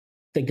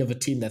think of a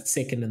team that's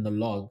second in the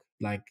log.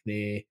 Like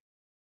they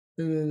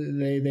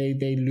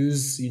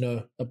lose,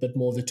 a bit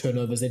more of the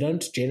turnovers. They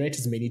don't generate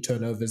as many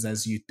turnovers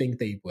as you think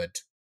they would,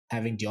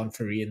 having Dion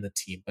Fury in the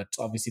team. But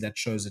obviously that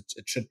shows it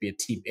should be a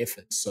team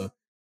effort. So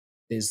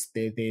they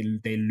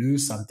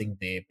lose something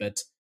there. But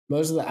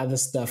most of the other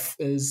stuff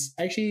is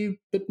actually a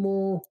bit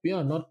more,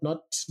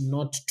 not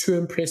too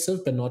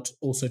impressive, but not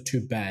also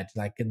too bad.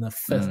 Like in the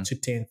 5th to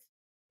 10th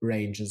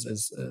range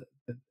is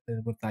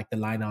with like the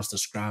lineouts, the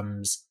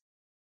scrums.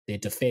 Their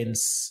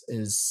defense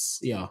is,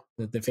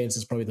 the defense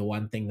is probably the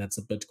one thing that's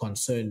a bit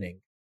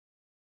concerning.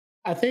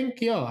 I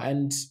think,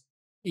 and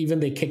even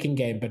their kicking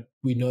game, but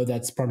we know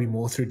that's probably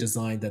more through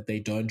design, that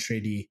they don't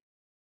really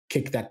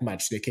kick that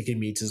much. Their kicking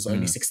meters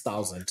only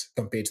 6,000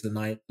 compared to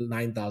the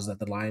 9,000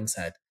 that the Lions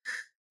had.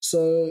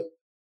 So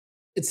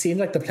it seems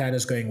like the plan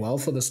is going well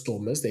for the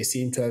Stormers. They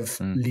seem to have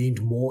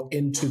leaned more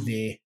into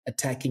their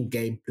attacking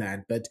game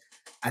plan. But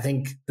I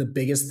think the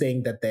biggest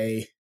thing that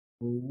they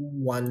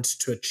want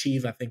to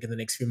achieve, I think, in the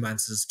next few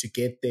months is to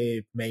get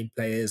their main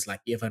players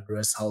like Evan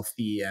Roos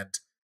healthy, and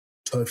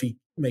totally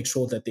make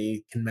sure that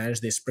they can manage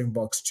their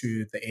Springboks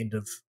to the end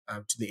of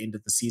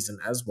the season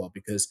as well,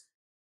 because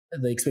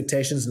the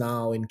expectations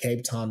now in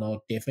Cape Town are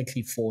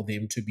definitely for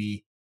them to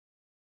be,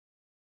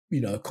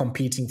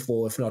 competing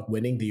for, if not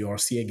winning, the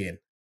URC again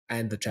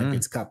and the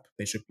Champions Cup.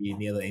 They should be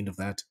near the end of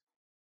that.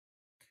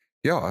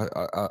 Yeah,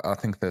 I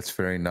think that's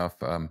fair enough.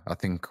 I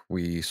think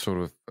we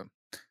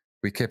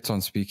kept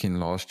on speaking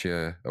last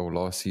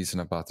season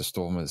about the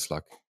Stormers,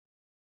 like,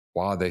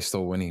 why are they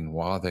still winning?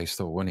 Why are they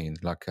still winning?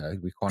 Like,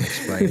 we can't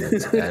explain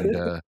it.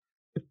 And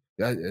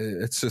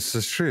it's just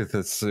the truth.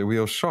 We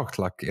were shocked,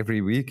 like,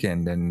 every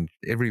weekend. And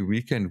every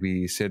weekend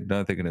we said,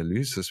 no, they're going to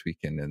lose this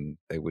weekend. And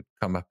they would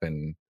come up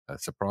and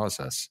surprise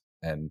us.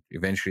 And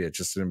eventually it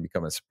just didn't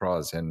become a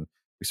surprise. And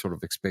we sort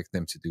of expect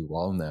them to do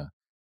well now.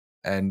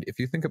 And if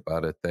you think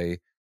about it,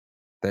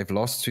 they've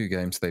lost 2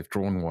 games, they've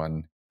drawn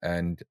 1,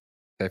 and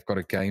they've got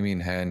a game in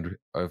hand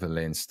over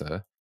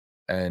Leinster,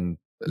 and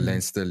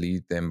Leinster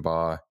lead them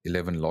by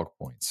 11 log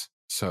points.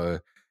 So,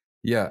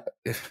 yeah,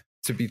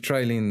 to be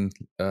trailing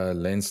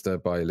Leinster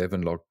by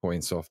 11 log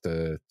points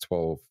after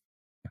 12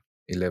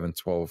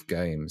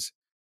 games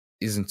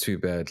isn't too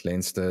bad.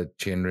 Leinster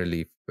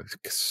generally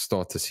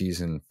start the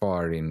season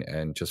firing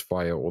and just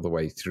fire all the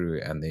way through,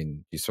 and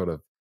then you sort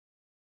of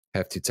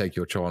have to take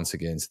your chance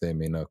against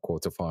them in a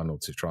quarterfinal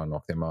to try and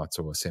knock them out,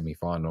 or a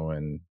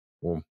semi-final,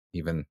 or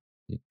even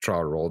try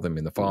to roll them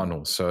in the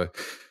final. So,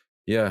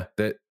 yeah,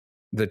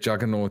 the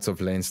juggernaut of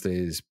Leinster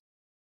is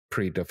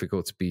pretty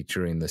difficult to beat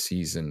during the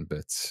season,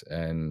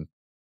 and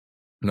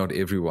not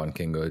everyone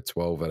can go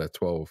 12 out of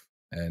 12.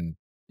 And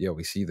yeah,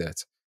 we see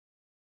that.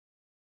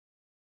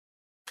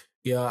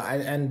 Yeah,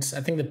 and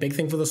I think the big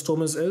thing for the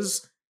Stormers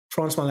is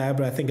France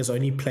Malabre, I think, has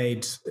only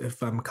played,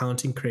 if I'm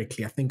counting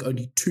correctly, I think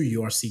only 2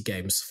 URC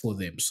games for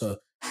them. So,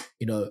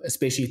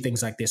 especially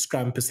things like their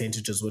scrum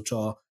percentages, which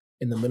are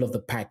in the middle of the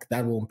pack,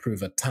 that will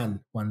improve a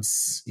ton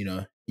once,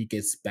 he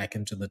gets back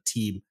into the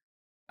team.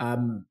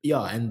 And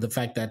the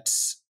fact that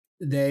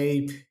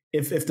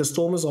if the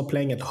Stormers are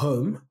playing at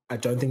home, I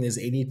don't think there's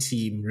any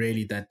team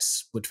really that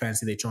would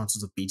fancy their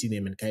chances of beating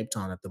them in Cape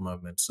Town at the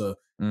moment. So,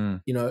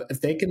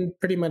 if they can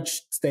pretty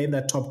much stay in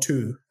that top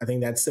 2, I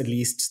think that's at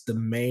least the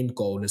main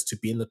goal, is to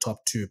be in the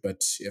top 2.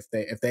 But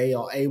if they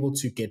are able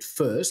to get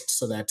first,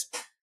 so that,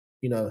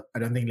 I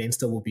don't think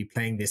Leinster will be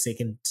playing their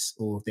second,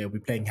 or they'll be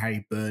playing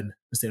Harry Byrne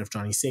instead of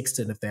Johnny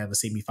Sexton if they have a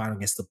semi-final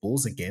against the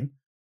Bulls again.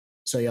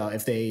 So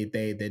if they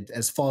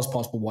as far as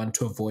possible want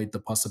to avoid the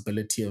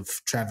possibility of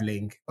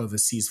traveling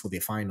overseas for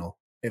their final,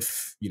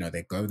 if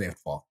they go that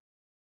far.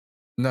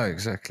 No,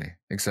 exactly.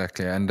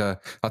 And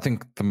I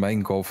think the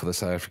main goal for the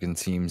South African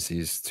teams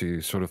is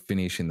to sort of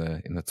finish in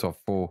the top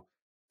 4.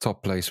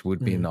 Top place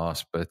would be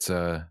nice, but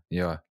I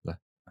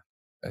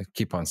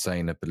keep on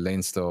saying it. But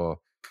Leinster,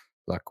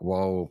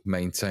 well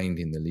maintained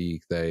in the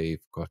league,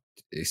 they've got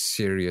a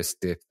serious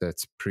depth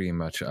that's pretty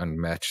much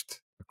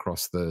unmatched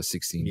across the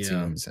 16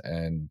 teams,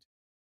 and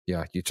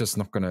you're just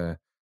not going to.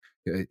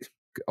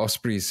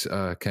 Ospreys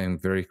came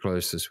very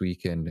close this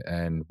weekend,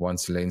 and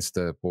once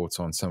Leinster brought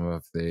on some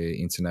of their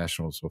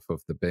internationals off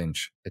of the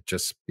bench, it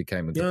just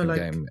became a different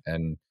game,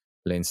 and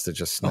Leinster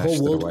just snatched a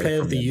whole World it away Player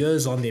from of the them.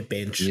 Year's on their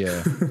bench.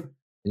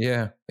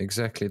 Yeah,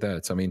 exactly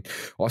that. I mean,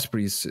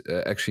 Ospreys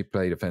actually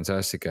played a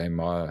fantastic game.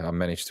 I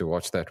managed to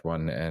watch that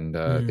one, and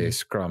their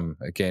scrum,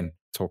 again,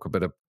 talk a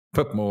bit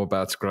more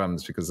about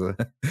scrums because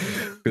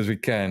we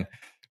can.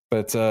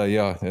 But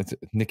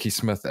Nicky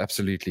Smith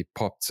absolutely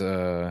popped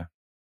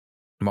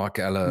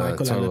Michael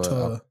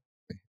Alatoa.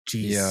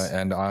 Yeah,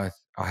 and I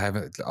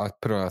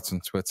put it out on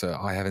Twitter.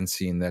 I haven't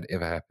seen that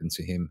ever happen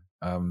to him.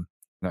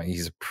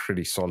 He's a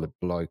pretty solid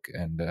bloke,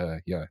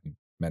 and he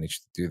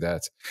managed to do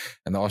that.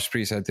 And the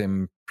Ospreys had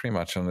them pretty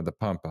much under the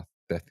pump. I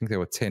think they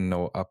were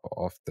 10-0 up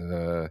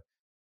after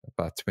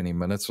about 20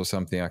 minutes or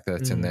something like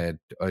that, and they had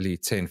only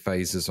 10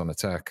 phases on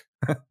attack.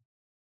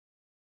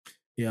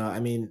 I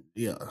mean,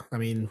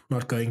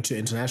 not going to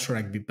international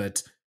rugby,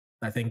 but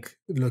I think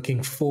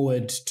looking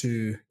forward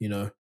to,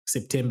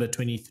 September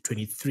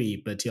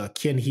 2023. But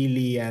Kian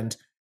Healy and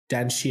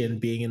Dan Sheehan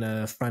being in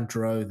a front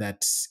row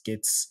that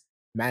gets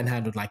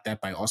manhandled like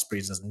that by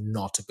Ospreys is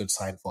not a good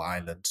sign for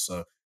Ireland.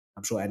 So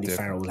I'm sure Andy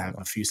Farrell will have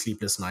a few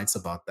sleepless nights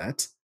about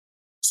that.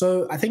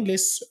 So I think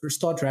let's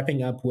start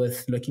wrapping up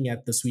with looking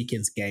at this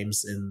weekend's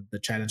games in the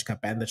Challenge Cup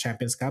and the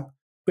Champions Cup.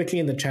 Quickly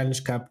in the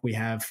Challenge Cup, we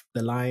have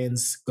the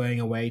Lions going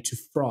away to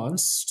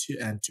France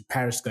and to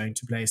Paris going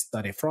to play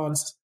Stade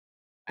France.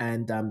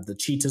 And the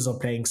Cheetahs are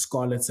playing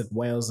Scarlets at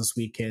Wales this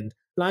weekend.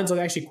 Lions are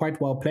actually quite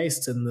well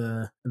placed in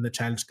the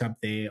Challenge Cup.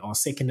 They are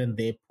second in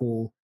their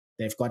pool.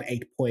 They've got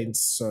 8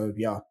 points. So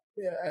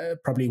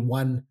probably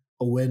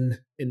a win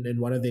in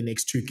one of their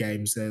next 2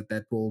 games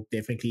that will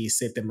definitely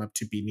set them up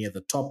to be near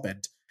the top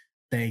and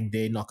playing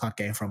their knockout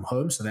game from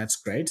home. So that's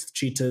great. The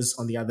Cheetahs,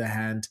 on the other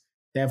hand,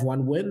 they have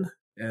 1 win.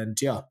 And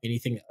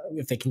anything,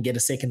 if they can get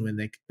a second win,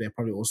 they'll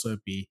probably also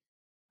be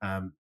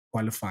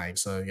qualifying.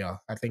 So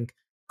I think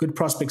good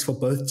prospects for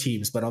both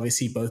teams, but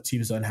obviously both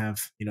teams don't have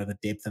the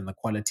depth and the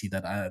quality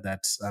that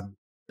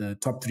the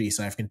top 3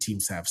 South African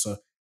teams have. So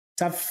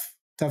tough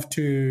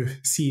to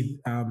see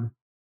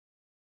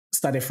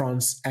Stade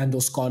France and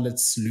or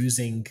Scarlets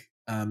losing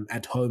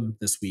at home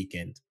this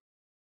weekend.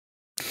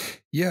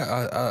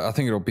 Yeah, I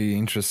think it'll be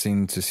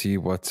interesting to see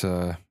what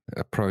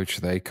approach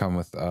they come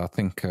with. I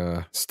think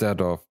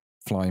instead of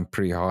flying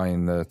pretty high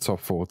in the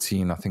top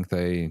 14, I think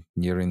they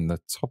near in the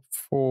top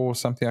 4,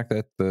 something like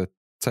that. The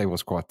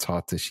table's quite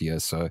tight this year,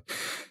 so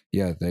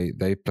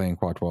they're playing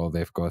quite well.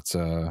 They've got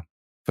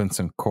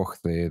Vincent Koch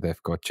there,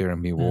 they've got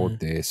Jeremy Ward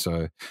there.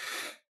 So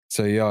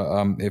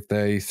if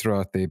they throw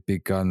out their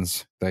big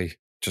guns, they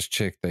just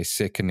check they're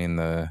second in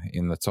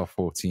the top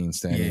 14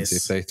 standings.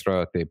 If they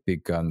throw out their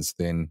big guns,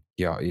 then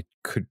it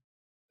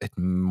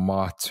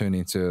might turn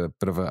into a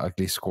bit of an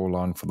ugly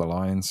scoreline for the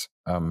Lions.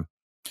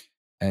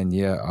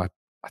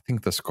 I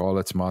think the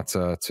Scarlets might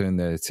turn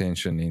their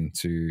attention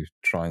into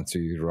trying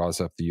to rise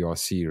up the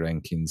URC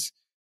rankings.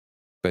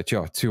 But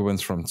 2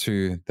 wins from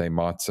 2, they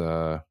might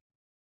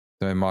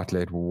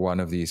let one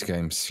of these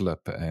games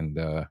slip, and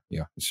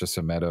it's just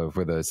a matter of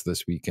whether it's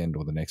this weekend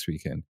or the next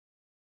weekend.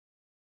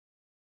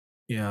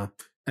 Yeah,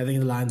 I think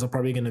the Lions are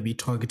probably going to be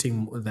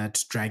targeting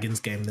that Dragons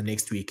game the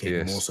next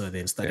weekend more so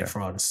than Stade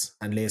France,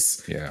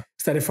 unless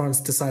Stade France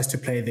decides to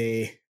play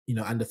their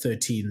under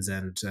 13s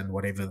and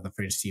whatever the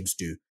French teams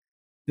do.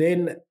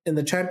 Then in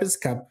the Champions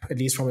Cup, at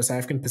least from a South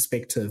African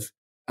perspective,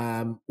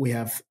 we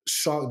have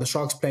the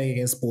Sharks playing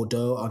against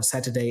Bordeaux on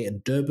Saturday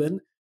in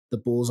Durban. The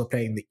Bulls are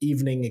playing the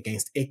evening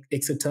against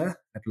Exeter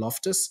at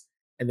Loftus.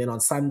 And then on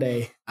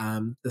Sunday,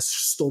 the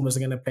Stormers are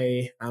going to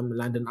play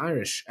London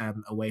Irish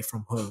away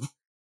from home.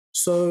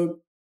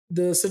 So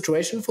the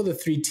situation for the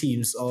 3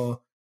 teams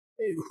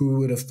who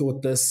would have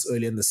thought this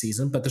early in the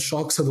season? But the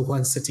Sharks are the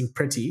ones sitting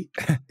pretty.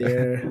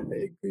 They're,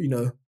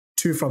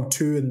 2 from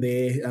 2 in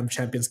their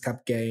Champions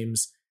Cup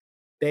games.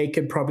 They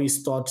could probably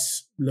start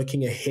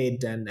looking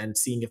ahead and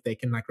seeing if they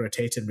can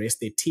rotate and rest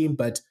their team.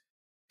 But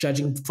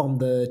judging from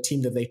the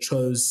team that they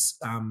chose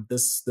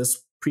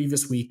this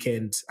previous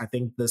weekend, I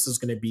think this is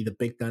going to be the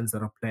big guns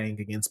that are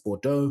playing against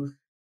Bordeaux.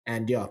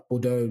 And yeah,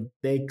 Bordeaux,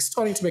 they're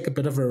starting to make a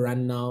bit of a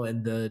run now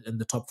in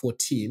the top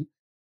 14.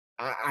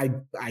 I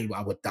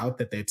would doubt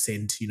that they'd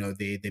send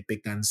their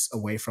big guns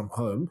away from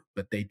home,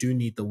 but they do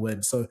need the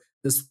win. So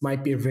this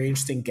might be a very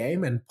interesting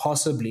game, and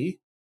possibly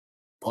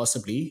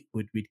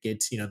we'd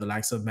get the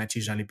likes of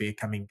Mathieu Jalibert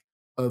coming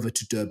over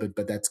to Durban,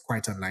 but that's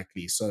quite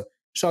unlikely. So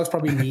Sharks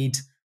probably need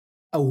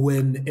a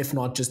win, if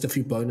not just a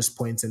few bonus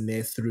points, and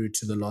they're through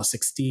to the last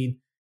 16.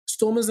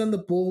 Stormers and the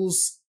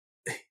Bulls,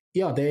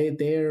 yeah,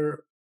 they're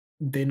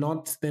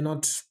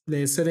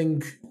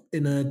sitting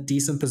in a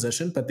decent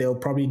position, but they'll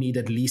probably need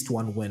at least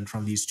one win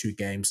from these 2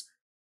 games.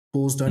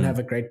 Bulls don't have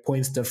a great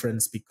points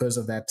difference because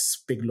of that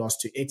big loss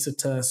to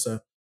Exeter. So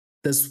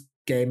this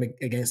game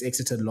against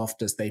Exeter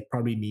Loftus, they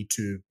probably need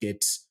to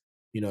get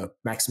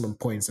maximum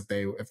points if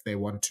they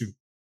want to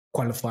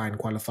qualify and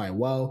qualify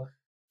well.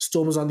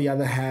 Stormers, on the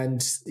other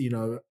hand,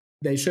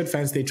 they should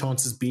fancy their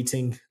chances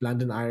beating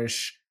London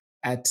Irish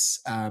at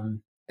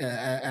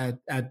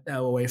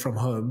away from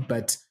home,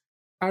 but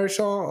Irish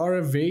are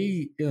a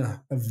very,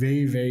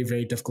 very,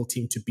 very difficult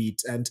team to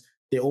beat, and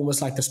they're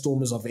almost like the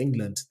Stormers of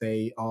England.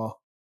 They are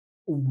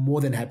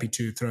more than happy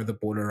to throw the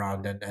ball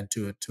around and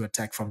to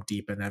attack from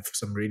deep and have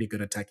some really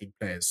good attacking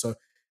players. So,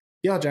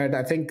 yeah, Jared,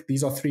 I think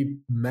these are 3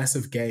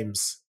 massive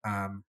games: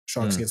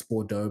 Sharks against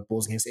Bordeaux,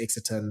 Bulls against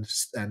Exeter,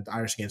 and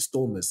Irish against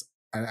Stormers.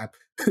 I'm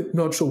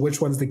not sure which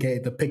one's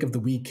the pick of the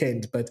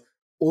weekend, but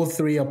all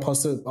 3 are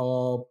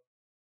possible.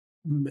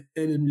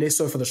 Less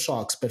so for the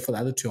Sharks, but for the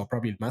other 2 are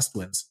probably must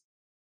wins.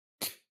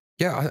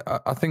 Yeah,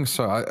 I think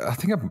so. I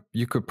think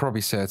you could probably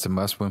say it's a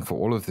must-win for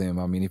all of them.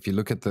 I mean, if you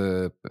look at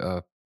the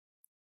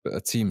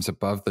teams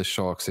above the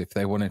Sharks, if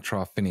they want to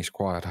try to finish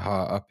quite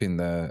high up in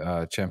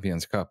the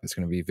Champions Cup, it's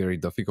going to be very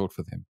difficult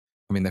for them.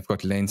 I mean, they've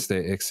got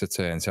Leinster,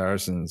 Exeter, and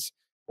Saracens.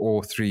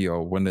 All 3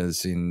 are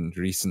winners in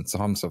recent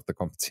times of the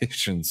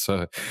competition.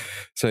 So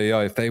yeah,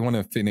 if they want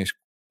to finish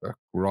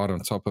right on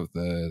top of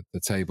the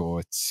table,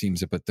 it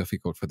seems a bit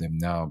difficult for them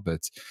now.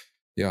 But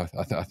yeah,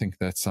 I think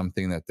that's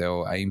something that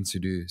they'll aim to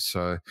do.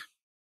 So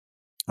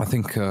I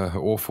think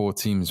all 4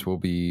 teams will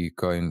be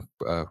going,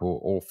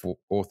 all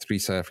 3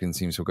 South African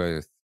teams will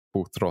go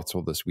full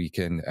throttle this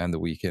weekend and the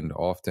weekend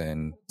after,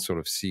 and sort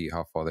of see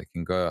how far they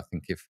can go. I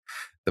think if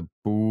the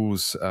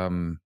Bulls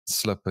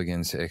slip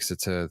against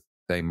Exeter,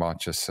 they might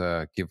just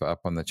give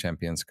up on the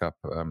Champions Cup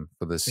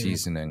for this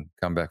season and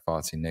come back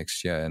fighting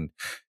next year. And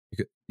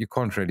you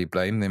can't really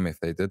blame them if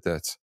they did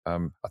that. I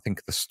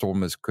think the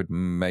Stormers could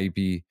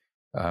maybe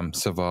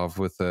survive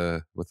with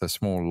a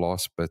small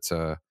loss, but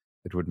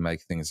it would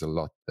make things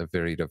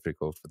very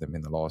difficult for them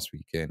in the last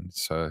weekend.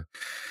 So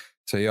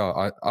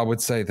yeah, I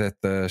would say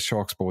that the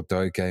Sharks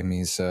Bordeaux game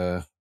is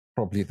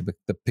probably the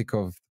pick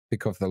of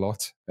the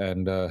lot,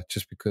 and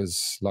just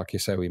because, like you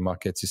say, we might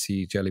get to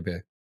see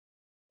Jalibert.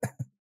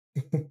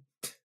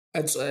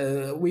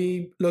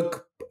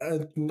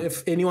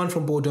 If anyone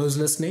from Bordeaux is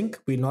listening,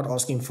 we're not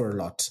asking for a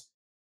lot.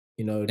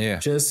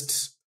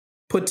 Just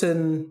put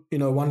in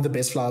one of the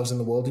best flyers in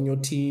the world in your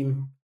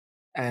team,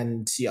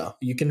 and yeah,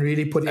 you can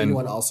really put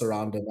anyone else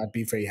around him. I'd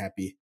be very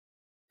happy.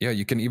 Yeah,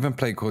 you can even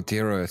play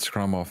Gurthrö at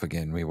Scrum off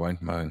again. We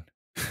won't moan.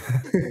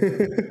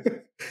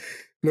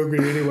 Look, we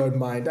really won't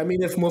mind. I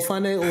mean, if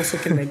Mofane also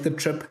can make the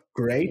trip,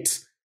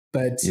 great.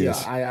 But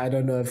yes. Yeah, I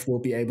don't know if we'll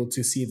be able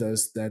to see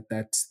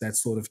that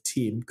sort of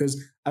team, because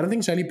I don't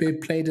think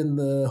Jalibert played in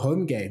the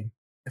home game,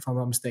 if I'm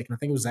not mistaken. I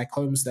think it was Zach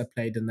Holmes that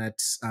played in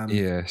that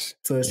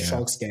first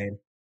Sharks game.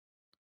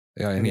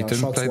 Yeah, and he didn't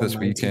Sharks play this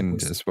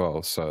weekend as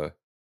well, so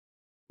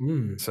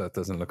it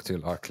doesn't look too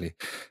likely.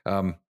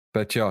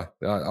 But yeah,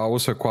 I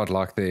also quite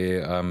like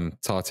the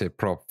Tate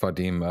prop,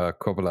 Vadim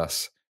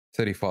Kobalas,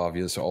 35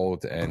 years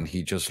old, and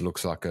he just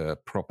looks like a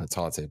proper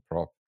Tate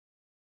prop.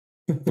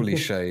 Fully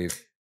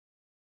shaved,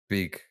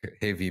 big,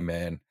 heavy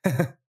man.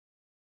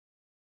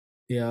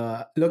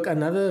 Yeah, look,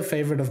 another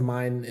favorite of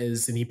mine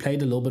is, and he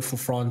played a little bit for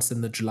France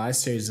in the July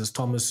series, is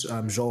Thomas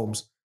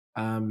Jorms.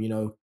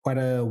 Quite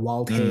a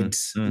wild head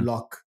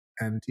lock.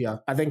 And yeah,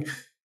 I think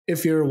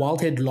if you're a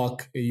wild head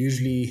lock,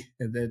 usually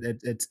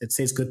it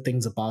says good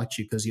things about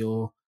you, because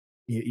you're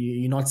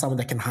not someone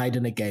that can hide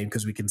in a game,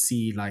 because we can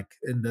see, like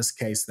in this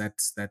case,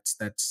 that's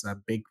a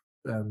big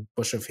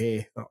bush of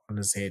hair on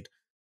his head.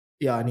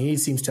 Yeah, and he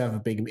seems to have a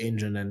big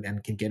engine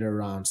and can get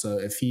around. So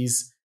if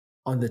he's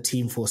on the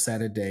team for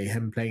Saturday,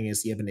 him playing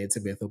as Eben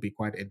Etzebeth will be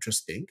quite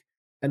interesting.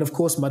 And of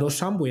course, Mado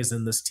Shambwe is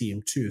in this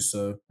team too.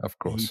 So of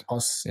course,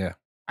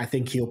 I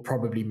think he'll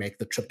probably make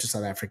the trip to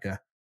South Africa,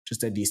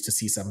 just at least to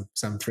see some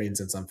friends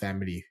and some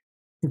family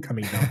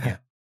coming down here.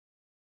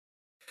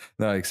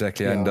 No,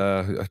 exactly. Yeah. And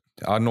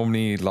I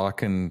normally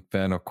liken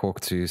Werner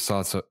Kork to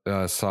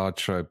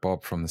Sideshow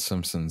Bob from The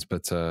Simpsons,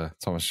 but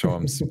Thomas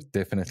Shawms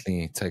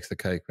definitely takes the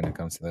cake when it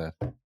comes to that.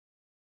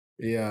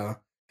 Yeah.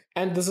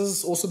 And this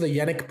is also the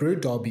Yannick Brew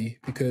derby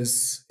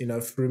because,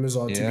 if rumors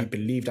are to be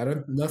believed, I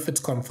don't know if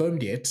it's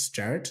confirmed yet,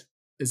 Jared.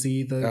 Is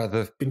he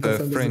been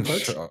confirmed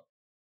as the coach?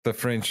 The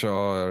French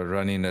are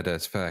running it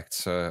as fact,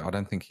 so I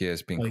don't think he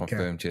has been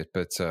confirmed yet.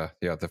 But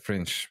the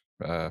French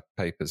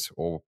papers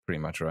all pretty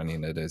much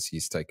running it as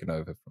he's taken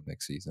over from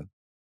next season.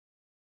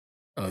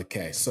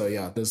 Okay, so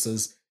this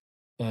is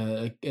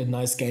a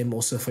nice game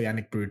also for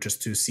Yannick Brew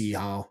just to see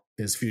how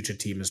his future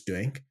team is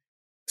doing.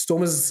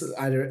 Stormers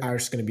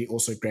Irish is going to be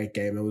also a great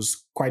game. It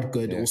was quite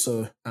good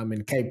also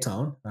in Cape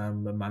Town a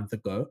month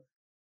ago.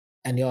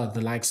 And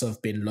the likes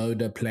of Ben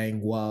Loader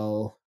playing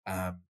well.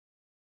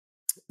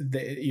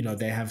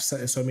 They have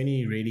so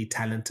many really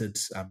talented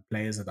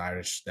players at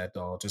Irish that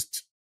are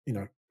just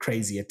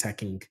crazy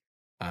attacking,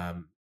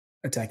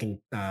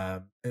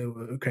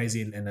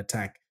 crazy in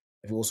attack.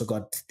 They've also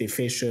got their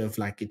fair share of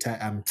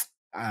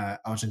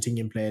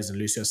Argentinian players and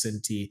Lucio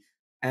Cinti,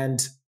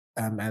 and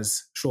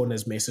as Sean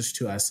has messaged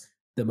to us,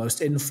 the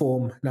most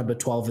informed number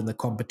 12 in the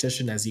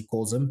competition, as he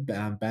calls him,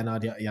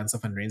 Bernard Janssen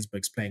van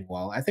Rensburg's playing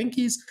well. I think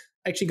he's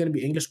actually going to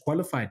be English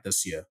qualified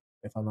this year,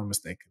 if I'm not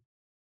mistaken.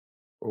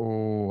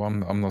 Oh,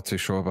 I'm not too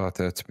sure about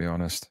that, to be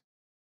honest.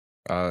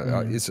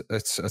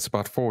 It's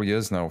about 4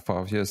 years now,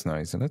 5 years now,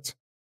 isn't it?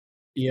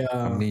 Yeah.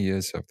 How many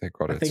years have they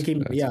got it? I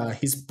think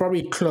he's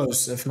probably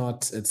close. If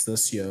not, it's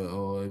this year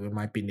or it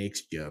might be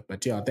next year.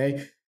 But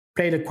they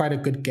played quite a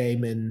good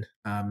game in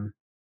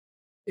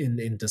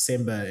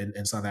December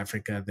in South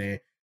Africa.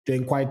 They're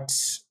doing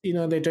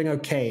they're doing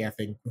okay, I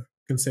think,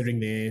 considering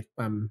their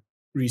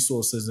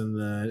resources in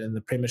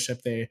the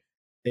Premiership. They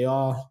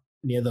are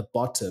near the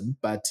bottom,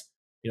 but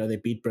they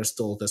beat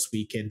Bristol this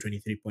weekend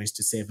 23 points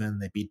to 7.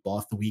 They beat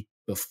Bath the week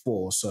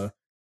before, so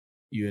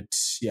I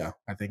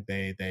think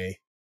they're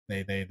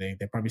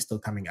probably still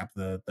coming up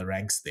the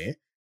ranks there.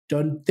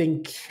 Don't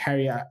think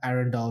Harry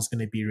Arundel is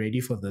going to be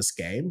ready for this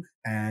game,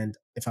 and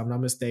if I'm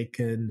not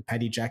mistaken,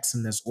 Paddy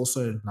Jackson has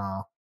also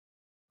now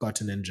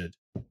gotten injured.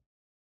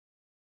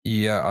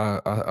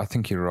 Yeah, I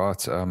think you're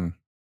right.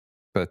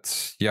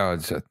 But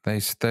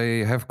they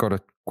have got a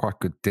quite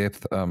good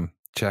depth.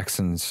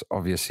 Jackson's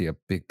obviously a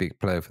big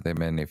player for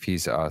them, and if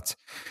he's out,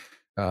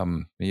 I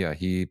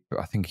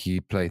think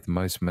he played the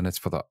most minutes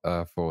for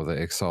the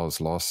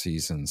Exiles last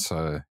season.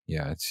 So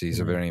he's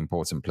a very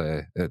important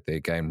player.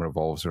 Their game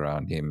revolves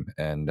around him,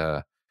 and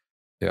I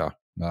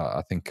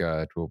think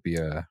it will be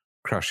a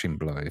crushing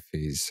blow if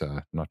he's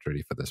not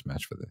ready for this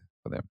match for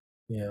them.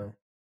 Yeah.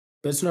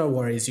 But it's no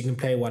worries. You can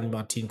play one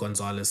Martin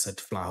Gonzalez at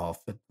fly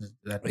half.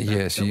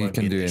 Yes, you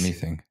can do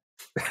anything.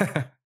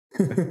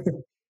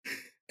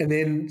 And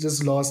then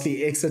just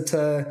lastly,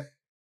 Exeter.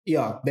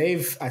 Yeah,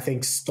 they've, I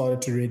think,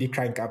 started to really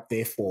crank up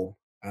their form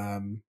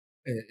in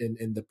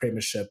the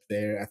Premiership.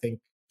 They're, I think,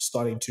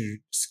 starting to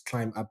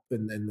climb up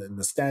in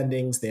the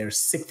standings. They're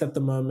 6th at the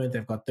moment.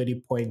 They've got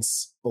 30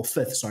 points, or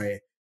 5th,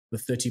 sorry,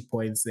 with 30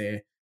 points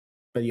there.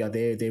 But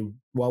they're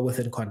well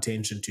within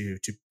contention to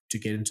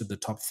get into the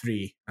top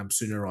 3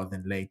 sooner rather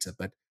than later.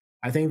 But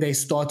I think they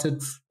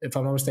started, if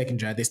I'm not mistaken,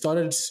 Jared, they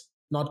started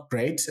not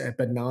great,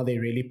 but now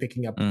they're really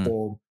picking up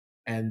form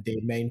and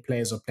their main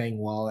players are playing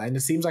well. And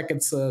it seems like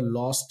it's a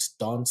last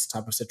dance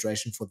type of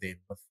situation for them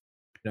with,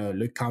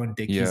 Luke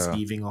Cowan-Dick is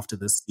leaving after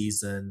this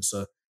season.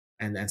 So,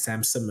 and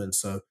Sam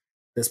Simmons. So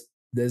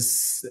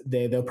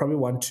they'll probably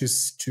want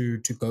to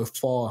go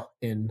far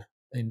in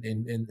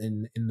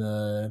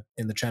the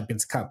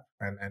Champions Cup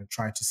and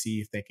try to see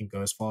if they can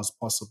go as far as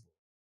possible.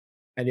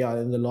 And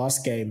in the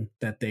last game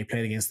that they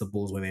played against the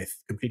Bulls where they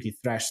completely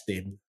thrashed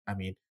them, I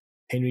mean,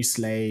 Henry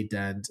Slade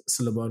and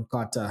Solomon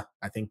Carter,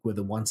 I think, were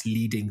the ones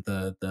leading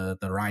the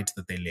ride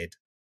that they led.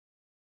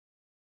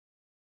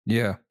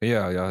 Yeah.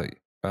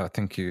 I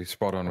think you're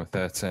spot on with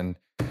that. And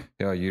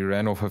you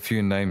ran off a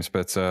few names,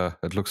 but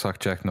it looks like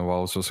Jack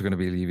Noel is also going to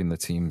be leaving the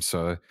team.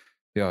 So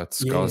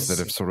it's guys that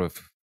have sort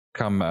of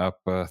come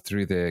up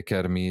through their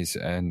academies,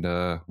 and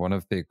one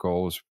of their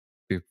goals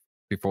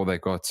before they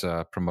got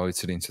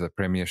promoted into the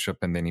Premiership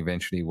and then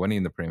eventually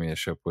winning the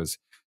Premiership was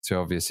to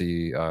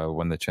obviously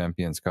win the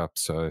Champions Cup.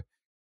 So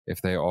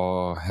if they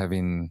are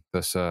having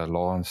this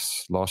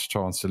last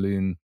chance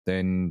saloon,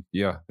 then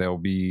they'll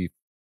be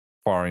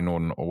firing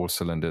on all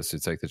cylinders to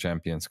take the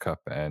Champions Cup,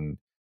 and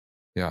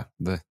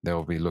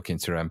they'll be looking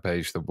to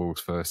rampage the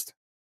Bulls first.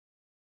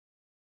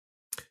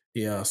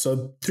 Yeah,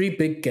 so 3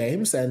 big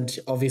games, and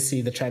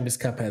obviously the Champions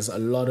Cup has a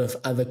lot of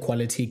other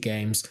quality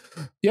games.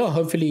 Yeah,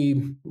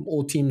 hopefully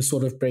all teams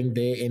sort of bring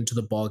their end to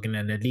the bargain,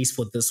 and at least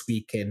for this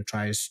weekend,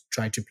 try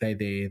to play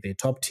their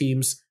top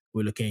teams.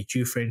 We're looking at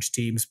you French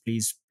teams.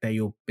 Please play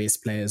your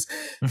best players,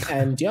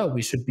 and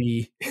we should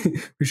be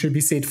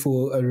set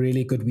for a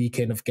really good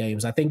weekend of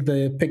games. I think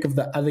the pick of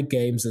the other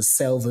games is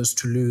Sale versus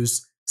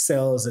Toulouse.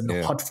 Sale's in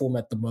hot form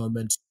at the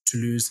moment.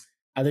 Toulouse,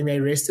 I think they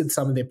rested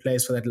some of their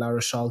players for that La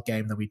Rochelle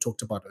game that we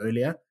talked about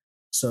earlier.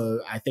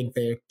 So I think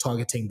they're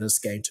targeting this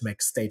game to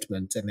make a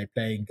statement, and they're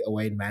playing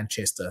away in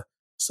Manchester.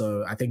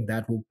 So I think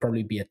that will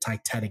probably be a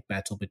titanic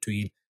battle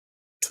between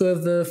two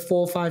of the 4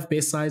 or 5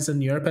 best sides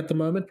in Europe at the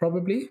moment,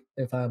 probably,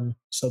 if I'm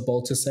so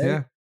bold to say.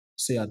 Yeah.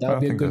 So yeah, that'll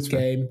be a good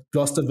game.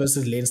 Gloucester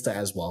versus Leinster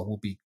as well will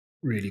be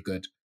really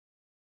good.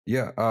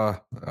 Yeah,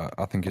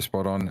 I think you're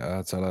spot on,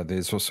 Thala.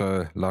 There's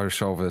also La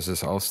Rochelle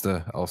versus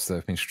Ulster. Ulster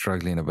have been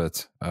struggling a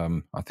bit.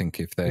 I think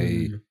if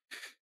they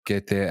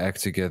get their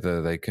act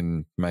together, they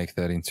can make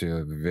that into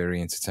a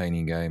very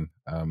entertaining game.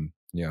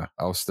 Yeah,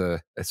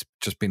 Ulster, it's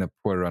just been a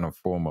poor run of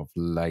form of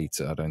late.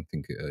 I don't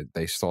think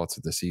they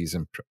started the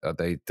season.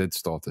 They did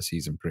start the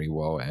season pretty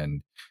well,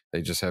 and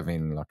they're just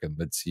having like a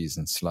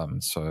mid-season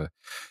slump. So,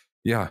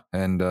 yeah,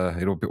 and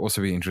it'll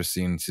also be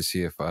interesting to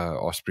see if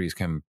Ospreys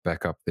can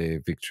back up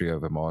their victory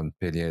over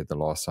Montpellier the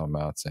last time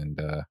out and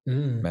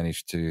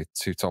manage to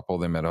topple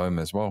them at home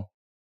as well.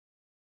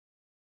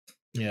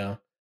 Yeah.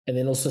 And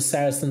then also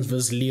Saracens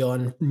versus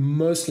Lyon,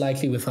 most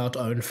likely without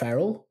Owen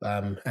Farrell.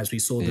 As we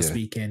saw this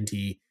weekend,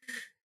 he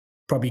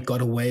probably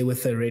got away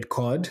with a red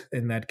card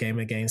in that game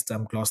against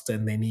Gloucester,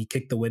 and then he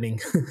kicked the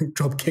winning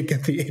drop kick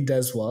at the end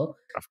as well.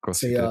 Of course,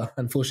 so yeah,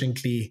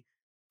 unfortunately,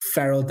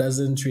 Farrell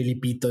doesn't really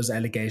beat those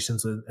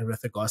allegations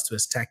with regards to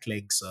his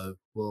tackling. So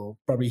we'll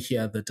probably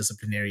hear the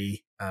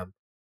disciplinary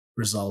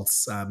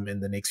results in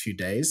the next few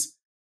days.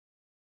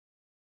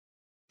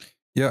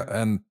 Yeah,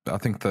 and I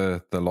think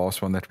the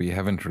last one that we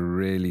haven't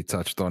really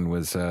touched on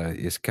was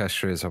is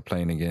Castres are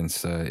playing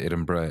against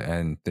Edinburgh,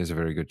 and there's a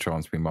very good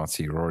chance we might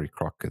see Rory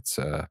Crockett's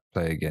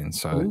play again.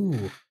 So,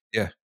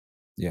 yeah.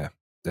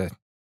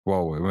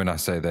 Well, when I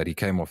say that, he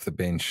came off the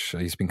bench.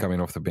 He's been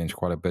coming off the bench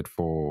quite a bit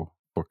for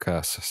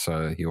Cass,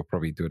 so he'll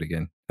probably do it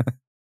again.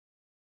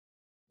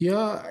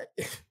 Yeah,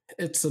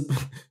 it's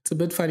a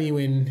bit funny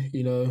when,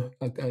 you know,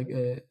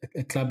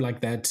 a club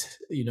like that,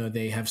 you know,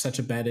 they have such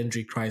a bad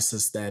injury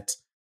crisis that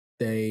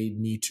they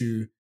need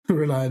to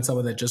rely on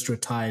someone that just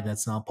retired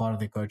that's now part of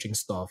their coaching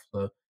staff.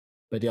 So,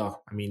 but yeah,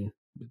 I mean,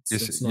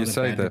 it's not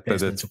a bad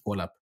replacement to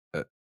call up.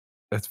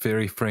 It's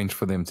very French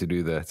for them to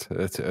do that.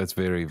 It's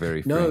very,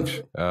 very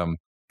French.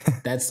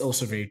 That's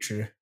also very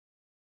true.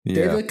 Yeah,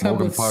 they're the club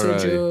with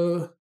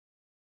Sergio.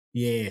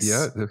 Yes.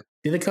 Yeah.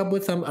 They're the club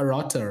with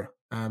Arata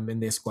in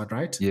their squad,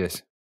 right?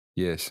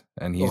 Yes.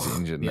 And he's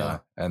injured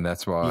now. And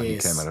that's why he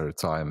came out of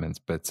retirement.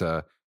 But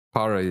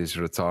Para is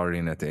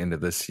retiring at the end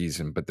of this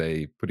season, but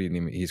they put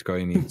him. He's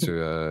going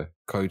into a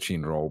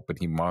coaching role, but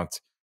he might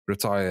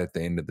retire at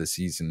the end of the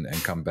season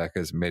and come back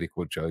as a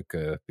medical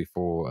joker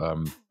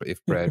before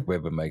if Brad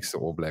Weber makes the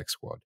All Black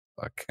squad.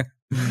 Like,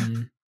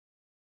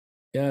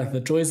 yeah, the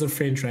joys of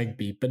French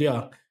rugby. But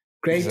yeah,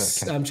 great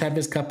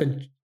Champions Cup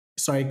and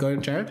sorry, go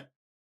on, Jared.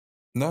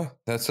 No,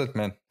 that's it,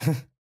 man.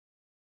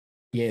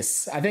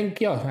 Yes, I think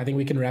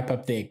we can wrap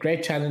up there.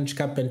 Great Challenge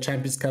Cup and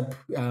Champions Cup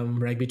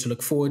rugby to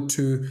look forward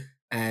to.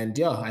 And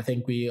yeah, I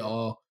think we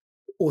are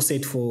all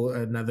set for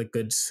another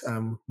good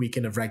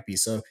weekend of rugby.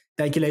 So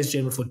thank you, ladies and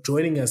gentlemen, for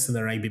joining us in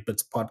the Rugby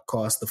Bits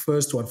podcast, the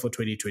first one for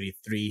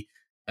 2023.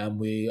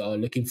 We are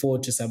looking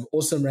forward to some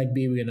awesome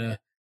rugby. We're going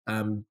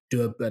to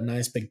do a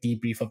nice big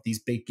debrief of these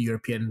big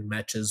European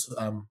matches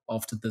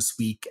after this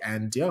week.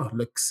 And yeah,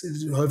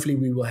 hopefully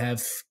we will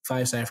have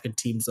 5 South African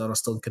teams that are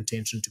still in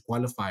contention to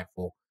qualify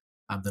for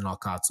the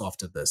knockouts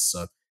after this.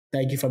 So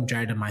thank you from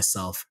Jared and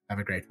myself. Have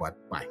a great one.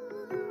 Bye.